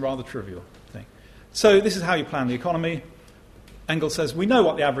obvious and rather trivial thing. So this is how you plan the economy. Engels says, we know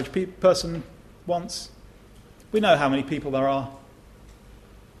what the average person wants. We know how many people there are.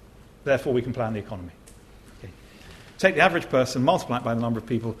 Therefore, we can plan the economy. Okay. Take the average person, multiply it by the number of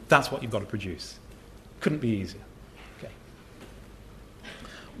people. That's what you've got to produce. Couldn't be easier. Okay.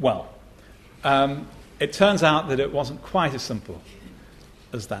 Well, it turns out that it wasn't quite as simple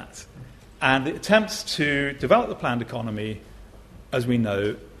as that. And the attempts to develop the planned economy, as we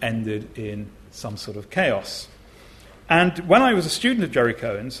know, ended in some sort of chaos. And when I was a student of Jerry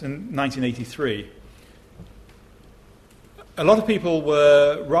Cohen's in 1983, a lot of people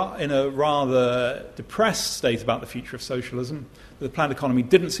were in a rather depressed state about the future of socialism. The planned economy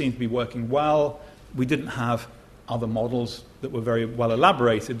didn't seem to be working well. We didn't have other models that were very well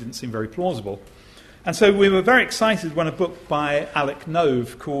elaborated, didn't seem very plausible. And so we were very excited when a book by Alec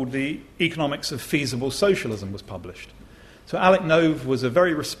Nove called The Economics of Feasible Socialism was published. So Alec Nove was a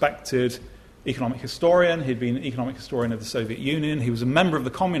very respected economic historian. He'd been an economic historian of the Soviet Union. He was a member of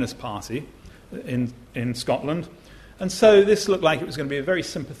the Communist Party in Scotland. And so this looked like it was going to be a very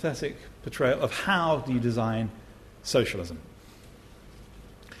sympathetic portrayal of how do you design socialism.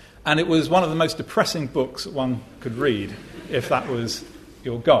 And it was one of the most depressing books that one could read if that was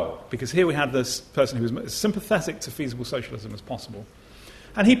your goal, because here we had this person who was as sympathetic to feasible socialism as possible.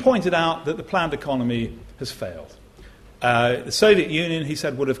 And he pointed out that the planned economy has failed. The Soviet Union, he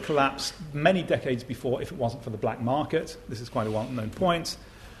said, would have collapsed many decades before if it wasn't for the black market. This is quite a well-known point.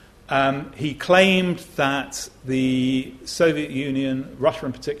 He claimed that the Soviet Union, Russia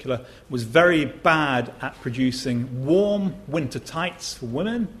in particular, was very bad at producing warm winter tights for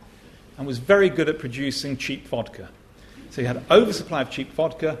women and was very good at producing cheap vodka. So you had an oversupply of cheap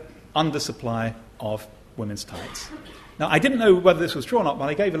vodka, undersupply of women's tights. Now, I didn't know whether this was true or not, but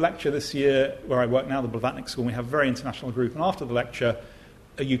I gave a lecture this year where I work now, the Blavatnik School, and we have a very international group. And after the lecture,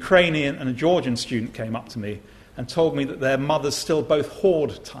 a Ukrainian and a Georgian student came up to me and told me that their mothers still both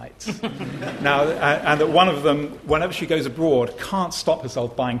hoard tights. Now, and that one of them, whenever she goes abroad, can't stop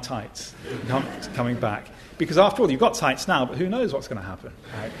herself buying tights coming back. Because after all, you've got tights now, but who knows what's going to happen?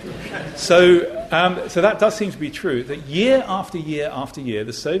 Right? So that does seem to be true, that year after year after year,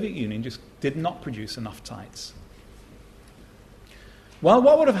 the Soviet Union just did not produce enough tights. Well,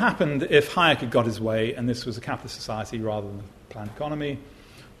 what would have happened if Hayek had got his way and this was a capitalist society rather than a planned economy?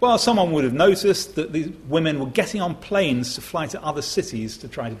 Well, someone would have noticed that these women were getting on planes to fly to other cities to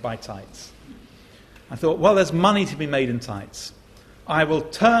try to buy tights. I thought, well, there's money to be made in tights. I will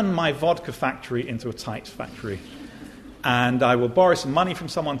turn my vodka factory into a tights factory. and I will borrow some money from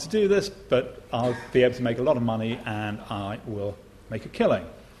someone to do this, but I'll be able to make a lot of money and I will make a killing.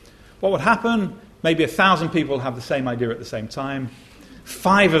 What would happen? Maybe 1,000 people have the same idea at the same time.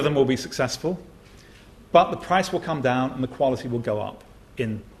 5 of them will be successful, but the price will come down and the quality will go up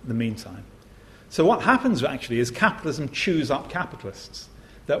in the meantime. So what happens actually is capitalism chews up capitalists.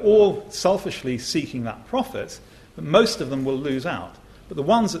 They're all selfishly seeking that profit, but most of them will lose out. But the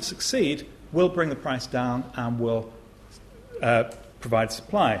ones that succeed will bring the price down and will provide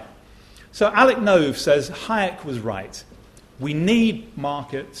supply. So Alec Nove says Hayek was right. We need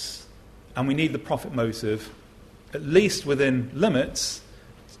markets and we need the profit motive, at least within limits,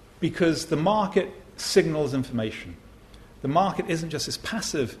 because the market signals information. The market isn't just this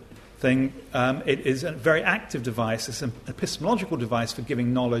passive thing, it is a very active device, it's an epistemological device for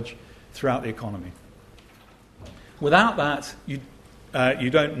giving knowledge throughout the economy. Without that, you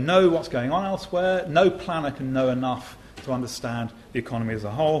don't know what's going on elsewhere. No planner can know enough to understand the economy as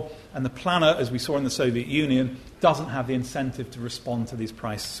a whole, and the planner, as we saw in the Soviet Union, doesn't have the incentive to respond to these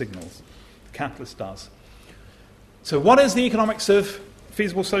price signals. The capitalist does. So what is the economics of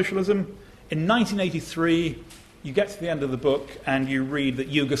feasible socialism? In 1983, you get to the end of the book and you read that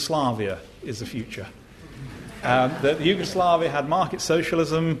Yugoslavia is the future. That Yugoslavia had market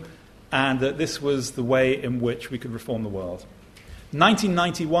socialism and that this was the way in which we could reform the world.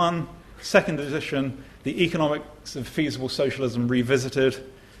 1991, second edition, the economics of feasible socialism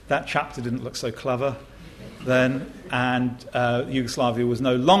revisited. That chapter didn't look so clever then, and Yugoslavia was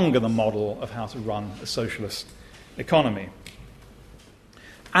no longer the model of how to run a socialist economy.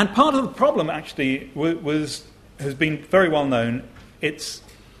 And part of the problem, actually, has been very well known. It's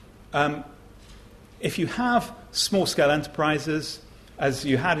if you have small-scale enterprises, as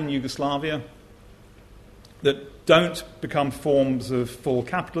you had in Yugoslavia, that don't become forms of full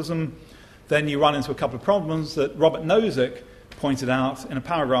capitalism, then you run into a couple of problems that Robert Nozick pointed out in a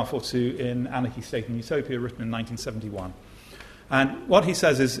paragraph or two in Anarchy, State and Utopia, written in 1971. And what he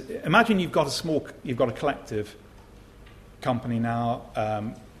says is, imagine you've got a collective company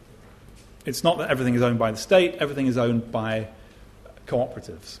now. It's not that everything is owned by the state, everything is owned by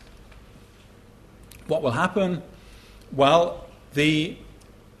cooperatives. What will happen? Well, the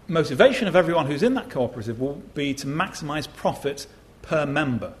motivation of everyone who's in that cooperative will be to maximize profit per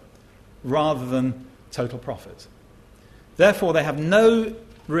member rather than total profit. Therefore, they have no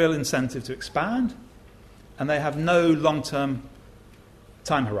real incentive to expand, and they have no long-term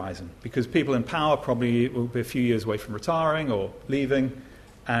time horizon, because people in power probably will be a few years away from retiring or leaving,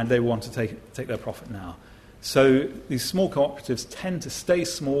 and they want to take their profit now. So these small cooperatives tend to stay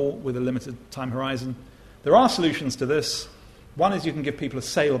small with a limited time horizon. There are solutions to this. One is you can give people a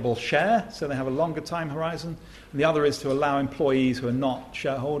saleable share, so they have a longer time horizon. And the other is to allow employees who are not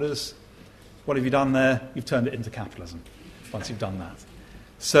shareholders. What have you done there? You've turned it into capitalism once you've done that.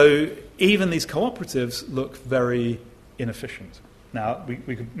 So even these cooperatives look very inefficient. Now,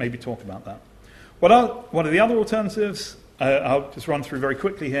 we could maybe talk about that. What are the other alternatives? I'll just run through very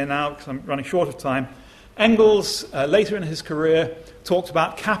quickly here now because I'm running short of time. Engels, later in his career, talked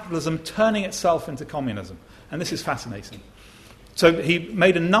about capitalism turning itself into communism. And this is fascinating. So he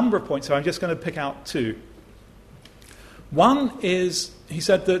made a number of points, so I'm just going to pick out 2. One is, he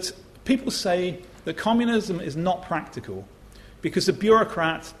said that people say that communism is not practical because the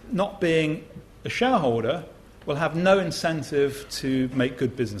bureaucrat, not being a shareholder, will have no incentive to make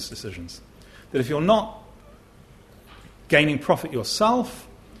good business decisions. That if you're not gaining profit yourself,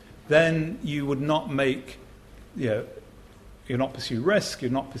 then you would not you'd not pursue risk,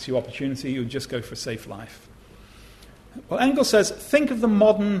 you'd not pursue opportunity, you'd just go for a safe life. Well, Engels says, think of the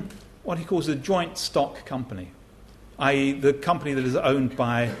modern, what he calls a joint stock company, i.e. the company that is owned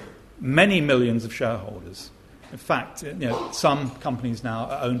by many millions of shareholders. In fact, some companies now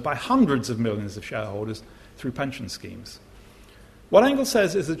are owned by hundreds of millions of shareholders through pension schemes. What Engels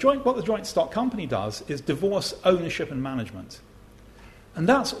says is what the joint stock company does is divorce ownership and management. And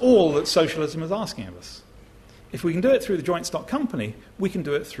that's all that socialism is asking of us. If we can do it through the joint stock company, we can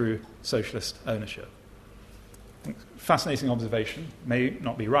do it through socialist ownership. Fascinating observation. May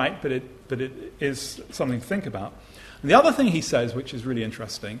not be right, but it is something to think about. And the other thing he says, which is really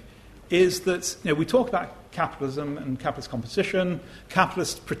interesting, is that we talk about capitalism and capitalist competition.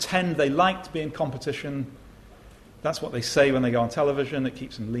 Capitalists pretend they like to be in competition. That's what they say when they go on television. It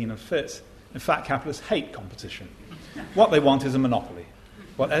keeps them lean and fit. In fact, capitalists hate competition. What they want is a monopoly.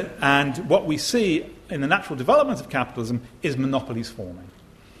 And what we see in the natural development of capitalism is monopolies forming.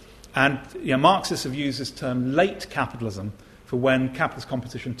 And Marxists have used this term late capitalism for when capitalist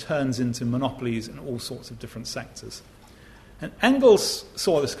competition turns into monopolies in all sorts of different sectors. And Engels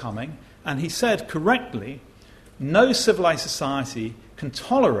saw this coming, and he said correctly no civilized society can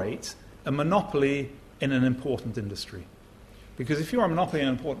tolerate a monopoly in an important industry. Because if you're a monopoly in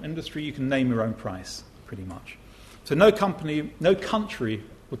an important industry, you can name your own price, pretty much. So no country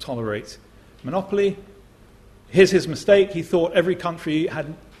will tolerate monopoly. Here's his mistake. He thought every country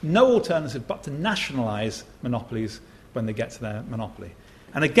had no alternative but to nationalize monopolies when they get to their monopoly.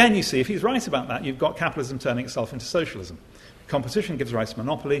 And again, you see, if he's right about that, you've got capitalism turning itself into socialism. Competition gives rise to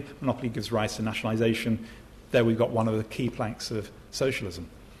monopoly. Monopoly gives rise to nationalization. There we've got one of the key planks of socialism.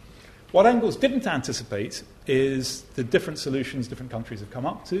 What Engels didn't anticipate is the different solutions different countries have come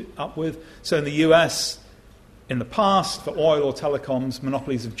up with. So in the US, in the past, for oil or telecoms,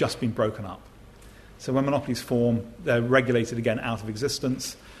 monopolies have just been broken up. So when monopolies form, they're regulated again out of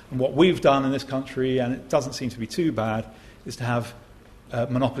existence. And what we've done in this country, and it doesn't seem to be too bad, is to have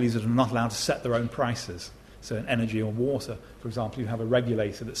monopolies that are not allowed to set their own prices. So in energy or water, for example, you have a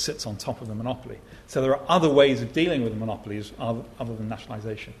regulator that sits on top of the monopoly. So there are other ways of dealing with the monopolies other than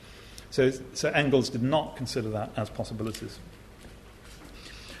nationalization. So Engels did not consider that as possibilities.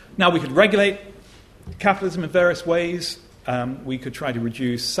 Now, we could regulate capitalism in various ways. We could try to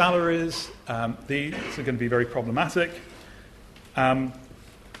reduce salaries. These are going to be very problematic.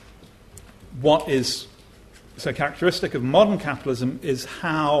 What is so characteristic of modern capitalism is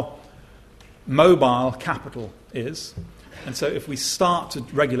how mobile capital is. And so if we start to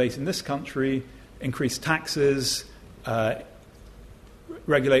regulate in this country, increase taxes,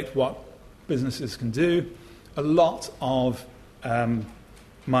 regulate what businesses can do, a lot of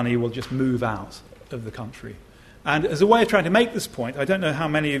money will just move out of the country. And as a way of trying to make this point, I don't know how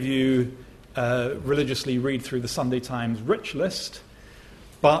many of you religiously read through the Sunday Times Rich List,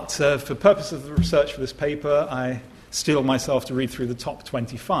 but for purposes of the research for this paper, I steel myself to read through the top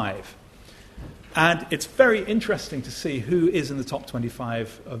 25. And it's very interesting to see who is in the top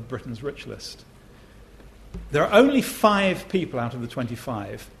 25 of Britain's Rich List. There are only 5 people out of the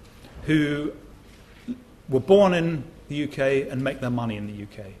 25 who were born in the UK and make their money in the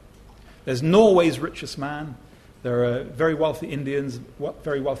UK. There's Norway's richest man. There are very wealthy Indians,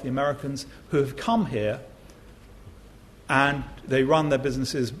 very wealthy Americans who have come here and they run their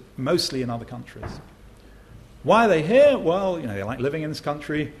businesses mostly in other countries. Why are they here? Well, they like living in this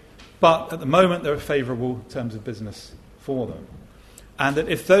country, but at the moment there are favourable terms of business for them. And that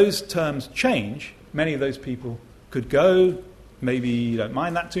if those terms change, many of those people could go, maybe you don't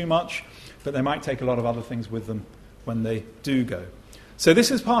mind that too much, but they might take a lot of other things with them when they do go. So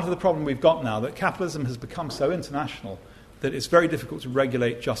this is part of the problem we've got now, that capitalism has become so international that it's very difficult to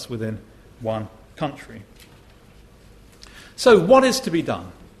regulate just within one country. So what is to be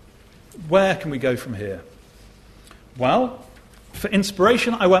done? Where can we go from here? Well, for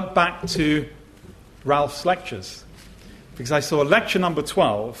inspiration, I went back to Ralph's lectures, because I saw lecture number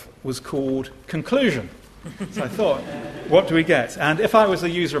 12 was called Conclusion. So I thought, what do we get? And if I was a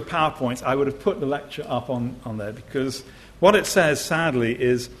user of PowerPoint, I would have put the lecture up on there, because what it says, sadly,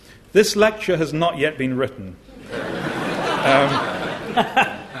 is, this lecture has not yet been written.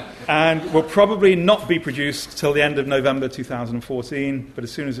 And will probably not be produced till the end of November 2014, but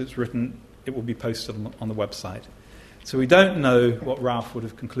as soon as it's written, it will be posted on the website. So we don't know what Ralph would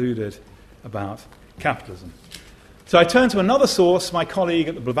have concluded about capitalism. So I turn to another source, my colleague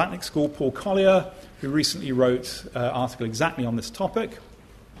at the Blavatnik School, Paul Collier, who recently wrote an article exactly on this topic.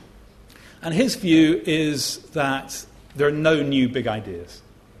 And his view is that there are no new big ideas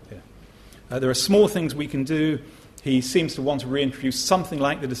here. There are small things we can do. He seems to want to reintroduce something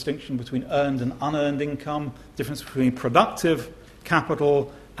like the distinction between earned and unearned income, difference between productive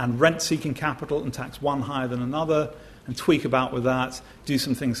capital and rent-seeking capital, and tax one higher than another, and tweak about with that, do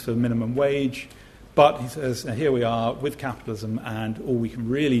some things for minimum wage. But he says, here we are with capitalism, and all we can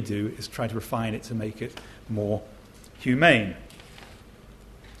really do is try to refine it to make it more humane.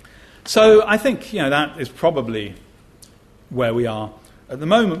 So I think that is probably where we are at the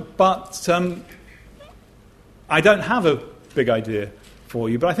moment, but I don't have a big idea for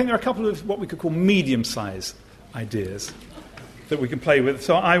you, but I think there are a couple of what we could call medium-sized ideas that we can play with.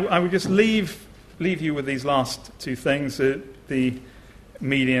 So I would just leave you with these last two things, the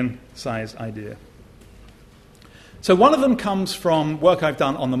medium-sized idea. So one of them comes from work I've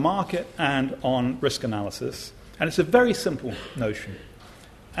done on the market and on risk analysis, and it's a very simple notion.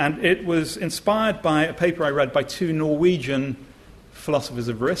 And it was inspired by a paper I read by 2 Norwegian philosophers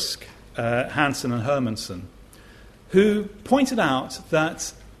of risk, Hansen and Hermansen, who pointed out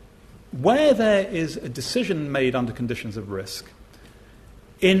that where there is a decision made under conditions of risk,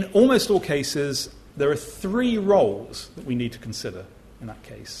 in almost all cases, there are 3 roles that we need to consider in that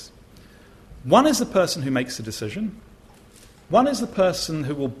case. One is the person who makes the decision. One is the person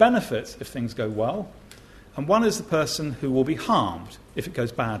who will benefit if things go well. and one is the person who will be harmed if it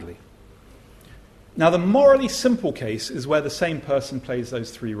goes badly. Now, the morally simple case is where the same person plays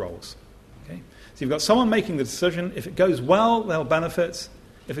those three roles. Okay? So you've got someone making the decision. If it goes well, they'll benefit.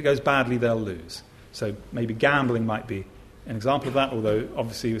 If it goes badly, they'll lose. So maybe gambling might be an example of that, although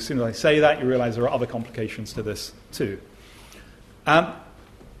obviously as soon as I say that, you realize there are other complications to this too.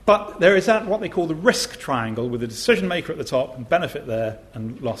 But there is that what they call the risk triangle, with the decision maker at the top and benefit there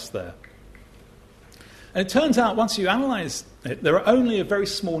and loss there. And it turns out, once you analyze it, there are only a very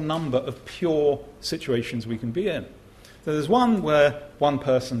small number of pure situations we can be in. So there's one where one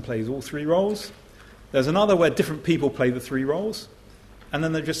person plays all three roles. There's another where different people play the three roles. And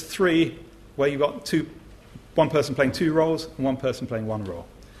then there are just three where you've got one person playing two roles and one person playing one role.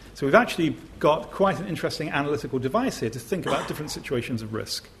 So we've actually got quite an interesting analytical device here to think about different situations of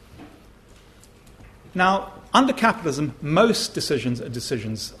risk. Now, under capitalism, most decisions are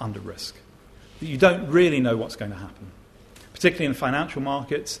decisions under risk. You don't really know what's going to happen, particularly in financial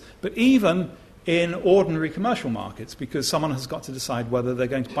markets, but even in ordinary commercial markets, because someone has got to decide whether they're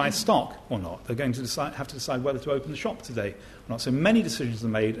going to buy stock or not. They're going to have to decide whether to open the shop today or not. So many decisions are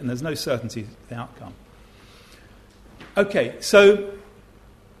made, and there's no certainty of the outcome. Okay, so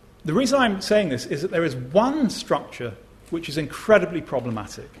the reason I'm saying this is that there is one structure which is incredibly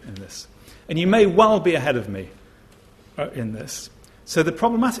problematic in this. And you may well be ahead of me in this. So the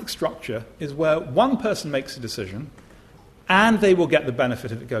problematic structure is where one person makes a decision, and they will get the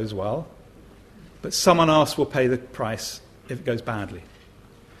benefit if it goes well, but someone else will pay the price if it goes badly.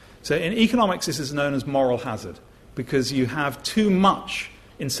 So in economics, this is known as moral hazard, because you have too much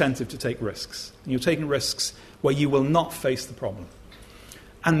incentive to take risks. And you're taking risks where you will not face the problem.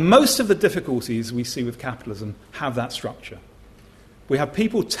 And most of the difficulties we see with capitalism have that structure. We have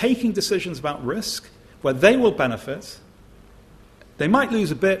people taking decisions about risk where they will benefit. They might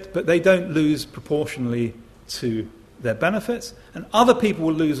lose a bit, but they don't lose proportionally to their benefits. And other people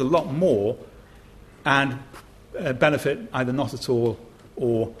will lose a lot more and benefit either not at all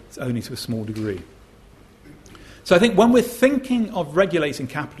or only to a small degree. So I think when we're thinking of regulating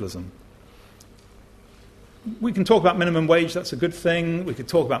capitalism, we can talk about minimum wage, that's a good thing. We could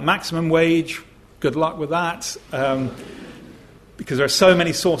talk about maximum wage, good luck with that. Because there are so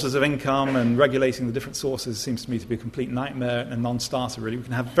many sources of income, and regulating the different sources seems to me to be a complete nightmare and non-starter, really. We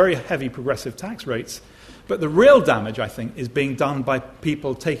can have very heavy progressive tax rates. But the real damage, I think, is being done by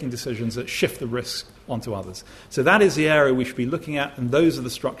people taking decisions that shift the risk onto others. So that is the area we should be looking at, and those are the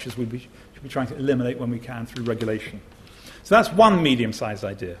structures we should be trying to eliminate when we can through regulation. So that's one medium-sized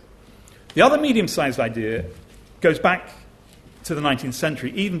idea. The other medium-sized idea goes back to the 19th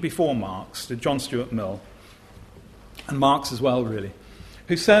century, even before Marx, to John Stuart Mill, and Marx as well, really,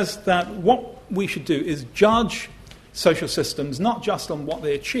 who says that what we should do is judge social systems not just on what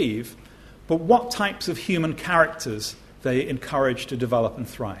they achieve, but what types of human characters they encourage to develop and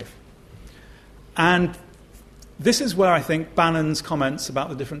thrive. And this is where I think Bannon's comments about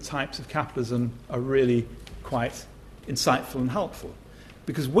the different types of capitalism are really quite insightful and helpful.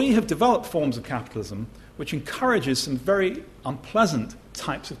 Because we have developed forms of capitalism which encourages some very unpleasant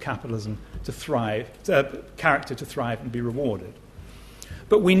types of capitalism to thrive, character to thrive and be rewarded.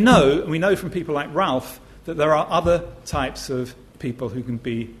 But we know from people like Ralph that there are other types of people who can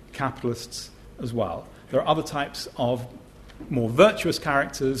be capitalists as well. There are other types of more virtuous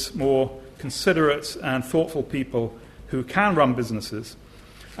characters, more considerate and thoughtful people who can run businesses.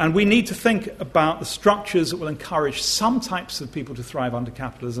 And we need to think about the structures that will encourage some types of people to thrive under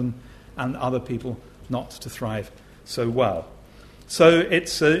capitalism and other people not to thrive so well. So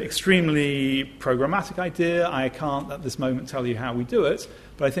it's an extremely programmatic idea. I can't at this moment tell you how we do it,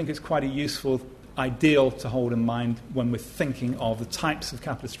 but I think it's quite a useful ideal to hold in mind when we're thinking of the types of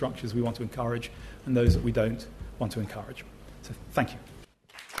capitalist structures we want to encourage and those that we don't want to encourage. So thank you.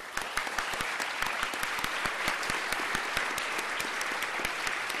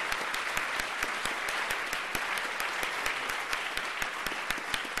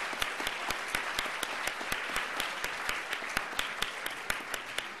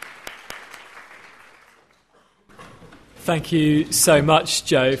 Thank you so much,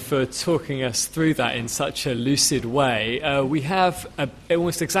 Joe, for talking us through that in such a lucid way. We have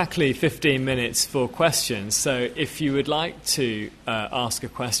almost exactly 15 minutes for questions, so if you would like to ask a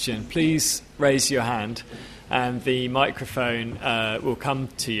question, please raise your hand and the microphone will come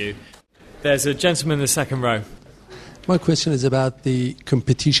to you. There's a gentleman in the second row. My question is about the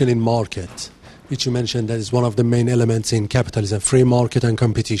competition in market, which you mentioned that is one of the main elements in capitalism, free market and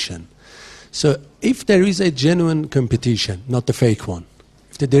competition. So if there is a genuine competition, not the fake one,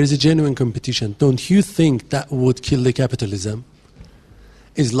 if there is a genuine competition, don't you think that would kill the capitalism?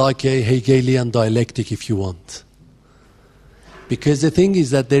 is like a Hegelian dialectic, if you want. Because the thing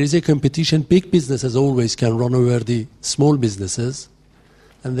is that there is a competition. Big businesses always can run over the small businesses,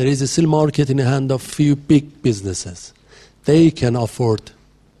 and there is a still market in the hand of few big businesses. They can afford,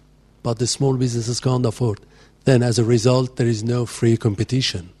 but the small businesses can't afford. Then, as a result, there is no free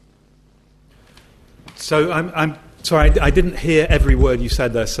competition. So I'm sorry, I didn't hear every word you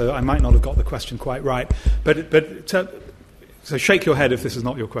said there, so I might not have got the question quite right. So shake your head if this is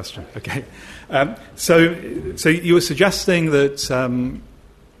not your question, okay? So you were suggesting that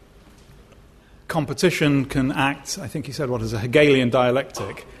competition can act, I think you said, as a Hegelian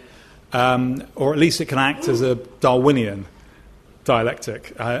dialectic, or at least it can act as a Darwinian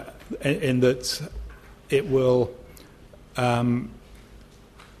dialectic, in that it will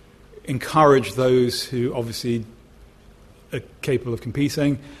encourage those who obviously are capable of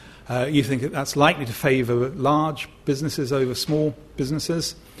competing. You think that that's likely to favour large businesses over small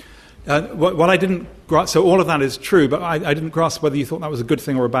businesses. What I didn't grasp, so all of that is true, but I didn't grasp whether you thought that was a good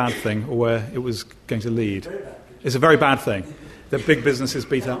thing or a bad thing, or where it was going to lead. It's a very bad thing that big businesses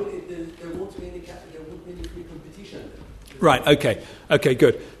beat up. There won't be any free competition. Right. Okay.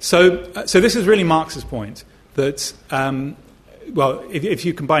 Good. So this is really Marx's point that if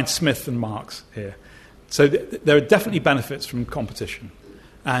you combine Smith and Marx here, so there are definitely benefits from competition.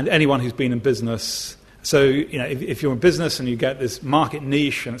 And anyone who's been in business, so if you're in business and you get this market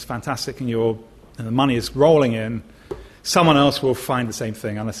niche and it's fantastic and the money is rolling in, someone else will find the same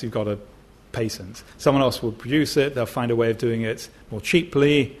thing unless you've got a patent. Someone else will produce it. They'll find a way of doing it more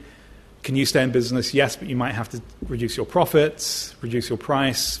cheaply. Can you stay in business? Yes, but you might have to reduce your profits, reduce your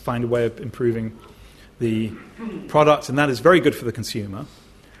price, find a way of improving the product, and that is very good for the consumer.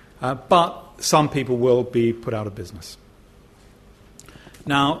 But some people will be put out of business.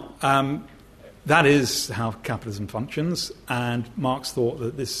 Now, that is how capitalism functions, and Marx thought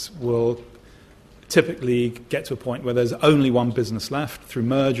that this will typically get to a point where there's only one business left through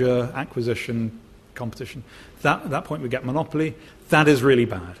merger, acquisition, competition. At that point we get monopoly. That is really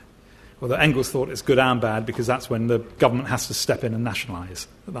bad. Although Engels thought it's good and bad because that's when the government has to step in and nationalise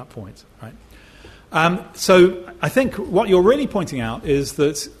at that point, right? So I think what you're really pointing out is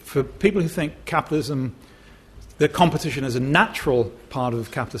that for people who think capitalism, the competition is a natural part of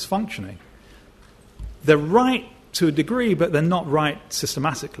capitalist functioning, they're right to a degree, but they're not right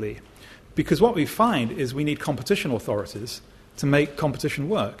systematically. Because what we find is we need competition authorities to make competition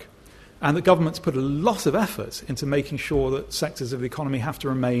work. And the government's put a lot of effort into making sure that sectors of the economy have to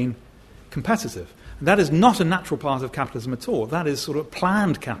remain competitive. And that is not a natural part of capitalism at all. That is sort of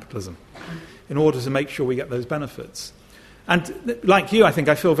planned capitalism in order to make sure we get those benefits. And like you, I think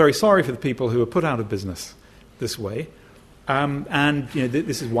I feel very sorry for the people who are put out of business this way.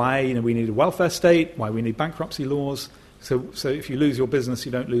 This is why we need a welfare state, why we need bankruptcy laws. So if you lose your business,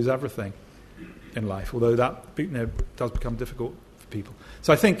 you don't lose everything in life, although that does become difficult for people.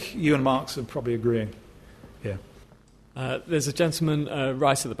 So I think you and Marx are probably agreeing here. There's a gentleman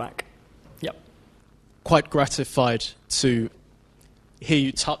right at the back. Yep. Quite gratified to hear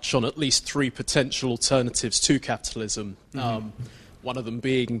you touch on at least three potential alternatives to capitalism, one of them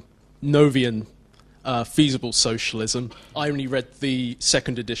being Novian feasible socialism. I only read the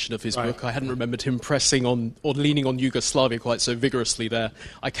second edition of his book. I hadn't remembered him pressing on or leaning on Yugoslavia quite so vigorously there.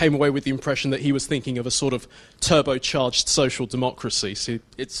 I came away with the impression that he was thinking of a sort of turbocharged social democracy. So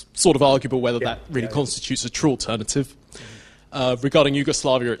it's sort of arguable whether that really constitutes a true alternative. Regarding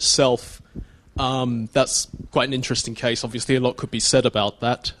Yugoslavia itself, that's quite an interesting case. Obviously, a lot could be said about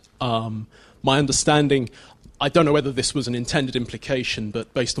that. My understanding, I don't know whether this was an intended implication,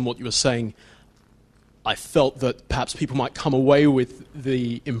 but based on what you were saying, I felt that perhaps people might come away with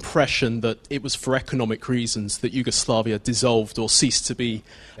the impression that it was for economic reasons that Yugoslavia dissolved or ceased to be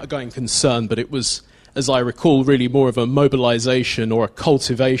a going concern, but it was, as I recall, really more of a mobilization or a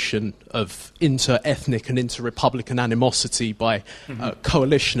cultivation of inter-ethnic and inter-republican animosity by a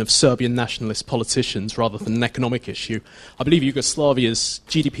coalition of Serbian nationalist politicians rather than an economic issue. I believe Yugoslavia's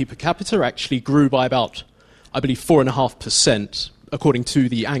GDP per capita actually grew by about, 4.5%, according to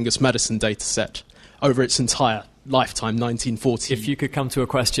the Angus Madison data set, over its entire lifetime, 1940. If you could come to a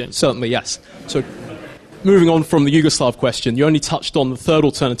question. Certainly, yes. So, moving on from the Yugoslav question, you only touched on the third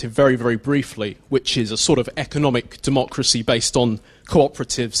alternative very, very briefly, which is a sort of economic democracy based on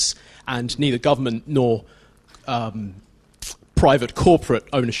cooperatives and neither government nor private corporate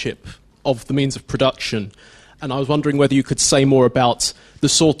ownership of the means of production. And I was wondering whether you could say more about the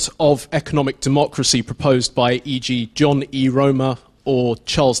sort of economic democracy proposed by, e.g., John E. Roma or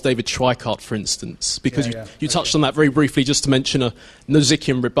Charles David Schweikart, for instance, because you touched on that very briefly, just to mention a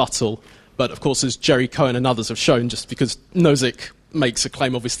Nozikian rebuttal. But, of course, as Jerry Cohen and others have shown, just because Nozick makes a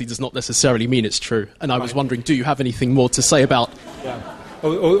claim obviously does not necessarily mean it's true. And I was wondering, do you have anything more to say about... Yeah.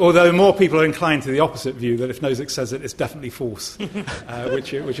 Although more people are inclined to the opposite view, that if Nozick says it, it's definitely false,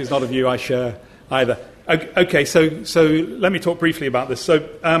 which is not a view I share either. Okay, so let me talk briefly about this. So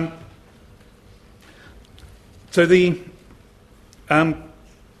the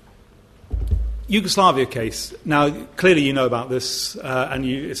Yugoslavia case. Now, clearly you know about this, and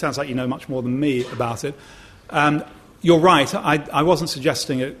it sounds like you know much more than me about it. You're right. I wasn't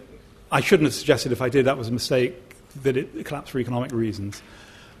suggesting it. I shouldn't have suggested if I did. That was a mistake. That it collapsed for economic reasons.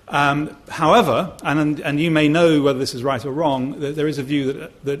 However, and you may know whether this is right or wrong, there is a view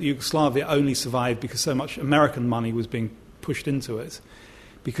that Yugoslavia only survived because so much American money was being pushed into it,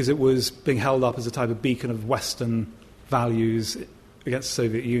 because it was being held up as a type of beacon of Western values against the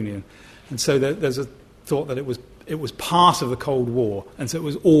Soviet Union. And so there's a thought that it was part of the Cold War, and so it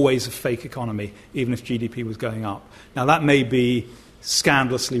was always a fake economy, even if GDP was going up. Now, that may be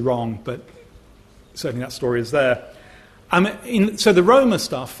scandalously wrong, but certainly that story is there. So the Roma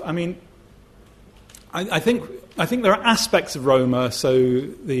stuff, I mean, I think there are aspects of Roma, so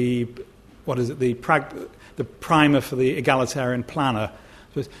the primer for the egalitarian planner.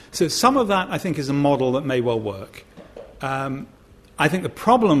 So some of that, I think, is a model that may well work. I think the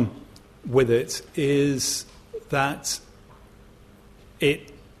problem with it is that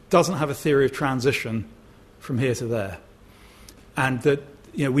it doesn't have a theory of transition from here to there, and that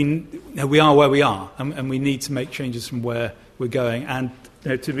we are where we are, and we need to make changes from where we're going. And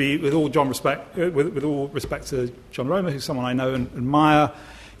to be, with all respect to John Roma, who's someone I know and admire,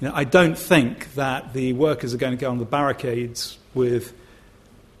 I don't think that the workers are going to go on the barricades with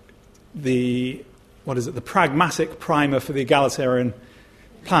the pragmatic primer for the egalitarian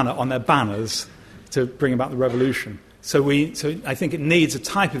planet on their banners to bring about the revolution. So I think it needs a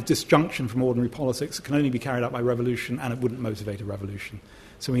type of disjunction from ordinary politics that can only be carried out by revolution, and it wouldn't motivate a revolution.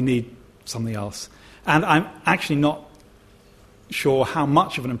 So we need something else. And I'm actually not sure how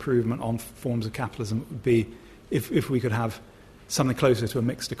much of an improvement on forms of capitalism it would be if we could have something closer to a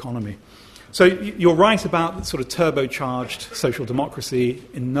mixed economy. So you're right about the sort of turbocharged social democracy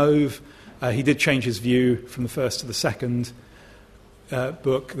in Nove. He did change his view from the first to the second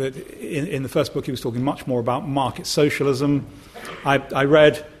book. That in the first book he was talking much more about market socialism. I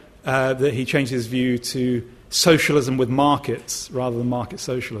read that he changed his view to socialism with markets rather than market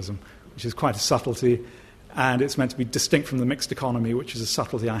socialism, which is quite a subtlety, and it's meant to be distinct from the mixed economy, which is a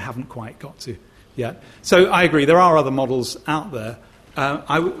subtlety I haven't quite got to yet. So I agree, there are other models out there.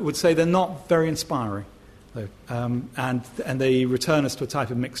 I would say they're not very inspiring, though, and they return us to a type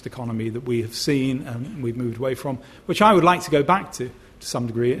of mixed economy that we have seen and we've moved away from, which I would like to go back to some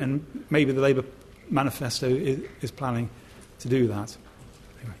degree, and maybe the Labour manifesto is planning to do that.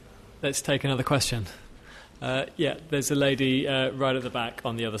 Anyway. Let's take another question. There's a lady right at the back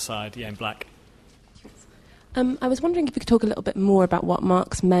on the other side, in black. I was wondering if you could talk a little bit more about what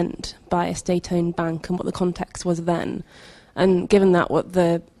Marx meant by a state-owned bank and what the context was then. And given that, what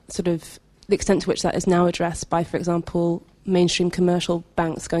the extent to which that is now addressed by, for example, mainstream commercial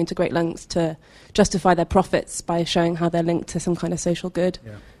banks going to great lengths to justify their profits by showing how they're linked to some kind of social good,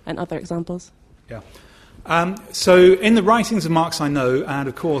 and other examples. Yeah. So in the writings of Marx I know, and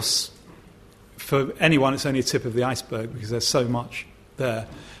of course for anyone it's only a tip of the iceberg because there's so much there.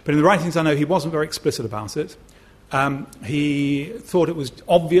 But in the writings I know he wasn't very explicit about it. He thought it was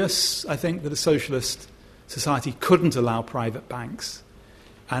obvious, I think, that a socialist society couldn't allow private banks,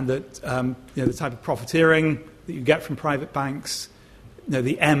 and that the type of profiteering that you get from private banks,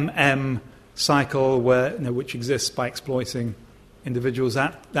 the MM cycle which exists by exploiting individuals,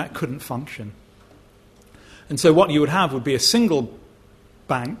 that couldn't function. And so what you would have would be a single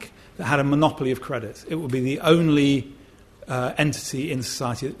bank that had a monopoly of credit. It would be the only entity in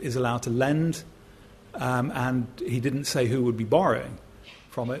society that is allowed to lend, and he didn't say who would be borrowing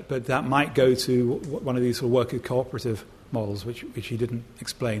from it, but that might go to one of these sort of worker cooperative models, which he didn't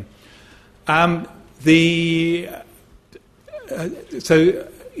explain. If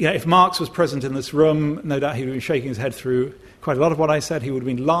Marx was present in this room, no doubt he would have been shaking his head through quite a lot of what I said. He would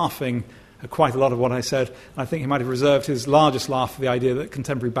have been laughing at quite a lot of what I said. I think he might have reserved his largest laugh for the idea that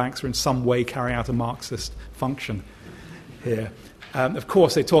contemporary banks are in some way carrying out a Marxist function here. Of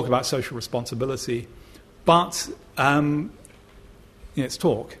course, they talk about social responsibility, but it's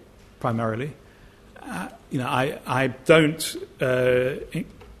talk, primarily. I don't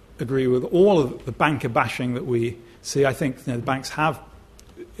agree with all of the banker bashing that we see. I think the banks have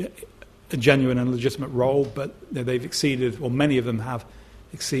a genuine and legitimate role, but they've exceeded, or many of them have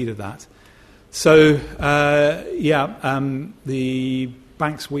exceeded that. So, the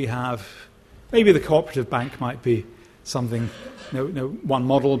banks we have, maybe the cooperative bank might be something, one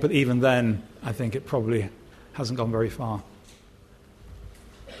model, but even then, I think it probably hasn't gone very far.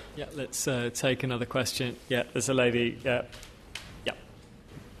 Yeah, let's take another question. Yeah, there's a lady. Yeah.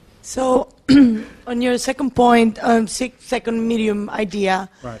 So, on your second point, second medium idea,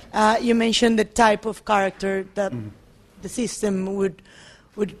 right. You mentioned the type of character that the system would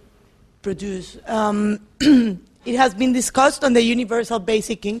produce. It has been discussed on the universal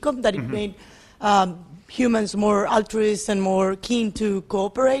basic income that it made humans more altruist and more keen to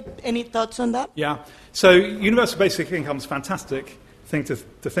cooperate. Any thoughts on that? Yeah. So universal basic income is a fantastic thing to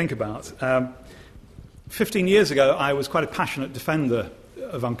think about. 15 years ago, I was quite a passionate defender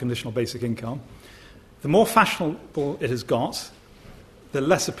of unconditional basic income. The more fashionable it has got, the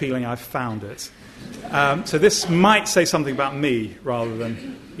less appealing I've found it. So this might say something about me rather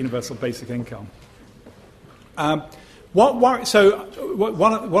than universal basic income. What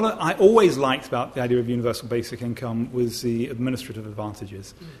I always liked about the idea of universal basic income was the administrative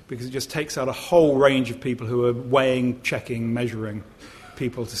advantages, because it just takes out a whole range of people who are weighing, checking, measuring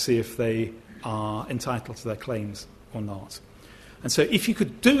people to see if they are entitled to their claims or not. And so if you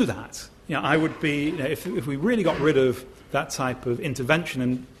could do that, I would be, if we really got rid of that type of intervention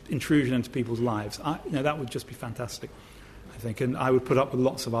and intrusion into people's lives, that would just be fantastic, I think, and I would put up with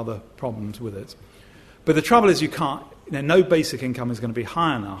lots of other problems with it. But the trouble is you can't, no basic income is going to be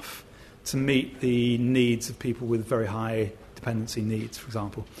high enough to meet the needs of people with very high dependency needs, for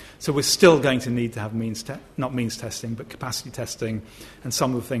example. So we're still going to need to have not means testing, but capacity testing, and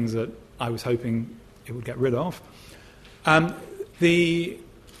some of the things that I was hoping it would get rid of. The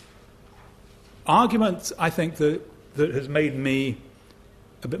argument, I think, that has made me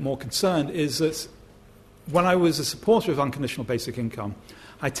a bit more concerned is that when I was a supporter of unconditional basic income,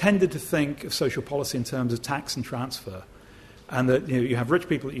 I tended to think of social policy in terms of tax and transfer, and that you have rich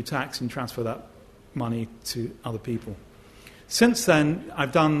people that you tax and transfer that money to other people. Since then,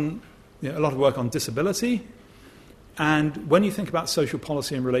 I've done a lot of work on disability, and when you think about social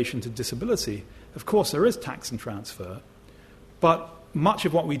policy in relation to disability, of course there is tax and transfer, but much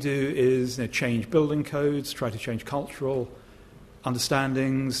of what we do is change building codes, try to change cultural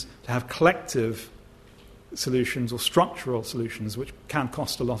understandings, to have collective solutions or structural solutions which can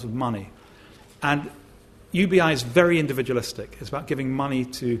cost a lot of money. And UBI is very individualistic. It's about giving money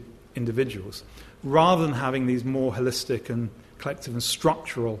to individuals rather than having these more holistic and collective and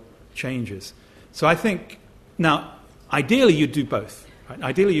structural changes. So I think, now, ideally you'd do both. Right?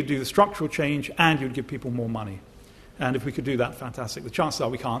 Ideally you'd do the structural change and you'd give people more money. And if we could do that, fantastic. The chances are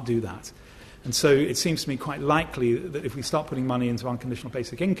we can't do that. And so it seems to me quite likely that if we start putting money into unconditional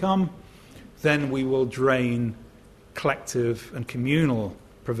basic income, then we will drain collective and communal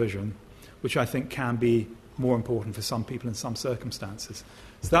provision, which I think can be more important for some people in some circumstances.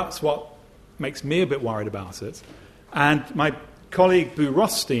 So that's what makes me a bit worried about it. And my colleague Boo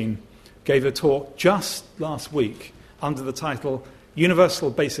Rothstein gave a talk just last week under the title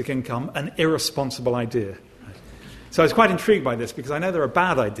Universal Basic Income, an Irresponsible Idea. So I was quite intrigued by this because I know there are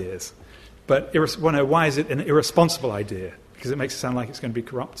bad ideas, but why is it an irresponsible idea? Because it makes it sound like it's going to be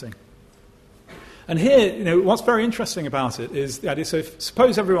corrupting. And here, what's very interesting about it is the idea, so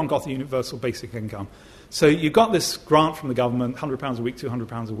suppose everyone got a universal basic income. So you got this grant from the government, £100 a week,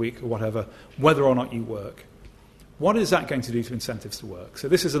 £200 a week, or whatever, whether or not you work. What is that going to do to incentives to work? So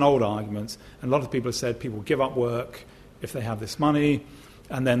this is an old argument, and a lot of people have said people give up work if they have this money,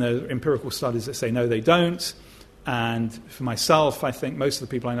 and then there are empirical studies that say no, they don't. And for myself, I think most of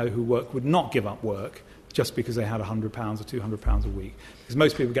the people I know who work would not give up work just because they had £100 or £200 a week. Because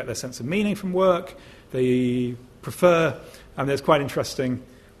most people get their sense of meaning from work. They prefer, and there's quite interesting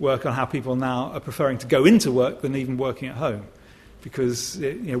work on how people now are preferring to go into work than even working at home. Because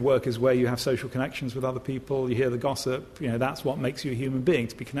work is where you have social connections with other people, you hear the gossip, that's what makes you a human being,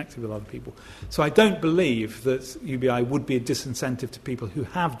 to be connected with other people. So I don't believe that UBI would be a disincentive to people who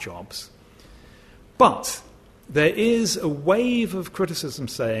have jobs. But there is a wave of criticism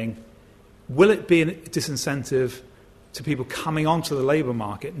saying, will it be a disincentive to people coming onto the labour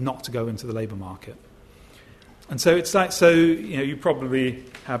market not to go into the labour market? And so it's like, you probably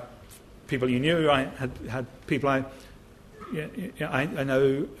have people you knew. I had people I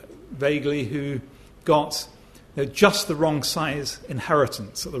know vaguely who got just the wrong size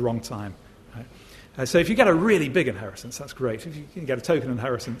inheritance at the wrong time. Right? So if you get a really big inheritance, that's great. If you can get a token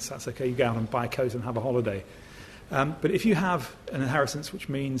inheritance, that's okay. You go out and buy a coat and have a holiday. But if you have an inheritance which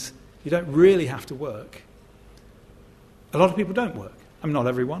means you don't really have to work, a lot of people don't work. Not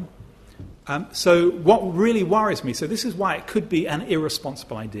everyone. So what really worries me, so this is why it could be an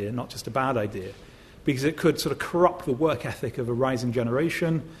irresponsible idea, not just a bad idea, because it could sort of corrupt the work ethic of a rising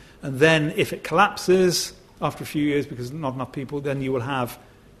generation, and then if it collapses, after a few years because not enough people, then you will have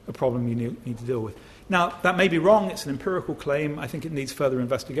a problem you need to deal with. Now, that may be wrong. It's an empirical claim. I think it needs further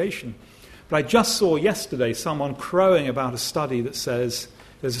investigation. But I just saw yesterday someone crowing about a study that says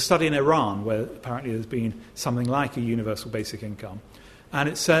there's a study in Iran where apparently there's been something like a universal basic income. And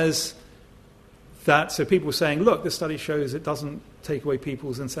it says that, so people were saying, look, this study shows it doesn't take away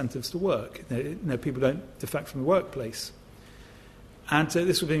people's incentives to work. People don't defect from the workplace. And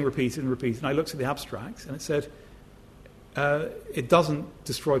this was being repeated and repeated. And I looked at the abstract, and it said it doesn't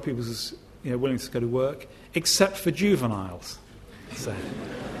destroy people's willingness to go to work, except for juveniles. So,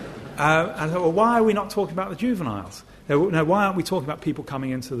 and I thought, well, why are we not talking about the juveniles? Now, why aren't we talking about people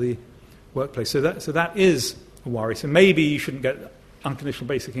coming into the workplace? So that is a worry. So maybe you shouldn't get unconditional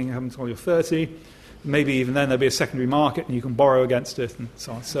basic income until you're 30. Maybe even then there'll be a secondary market and you can borrow against it and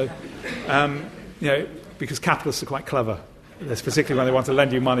so on. So, because capitalists are quite clever, particularly when they want to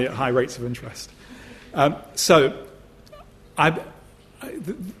lend you money at high rates of interest. The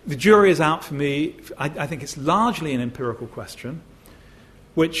jury is out for me. I think it's largely an empirical question,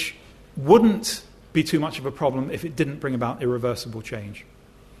 which wouldn't be too much of a problem if it didn't bring about irreversible change.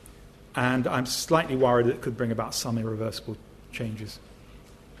 And I'm slightly worried that it could bring about some irreversible changes.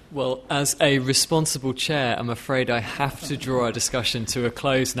 Well, as a responsible chair, I'm afraid I have to draw our discussion to a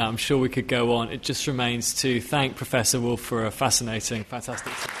close now. I'm sure we could go on. It just remains to thank Professor Wolff for a fascinating,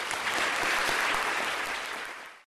 fantastic talk.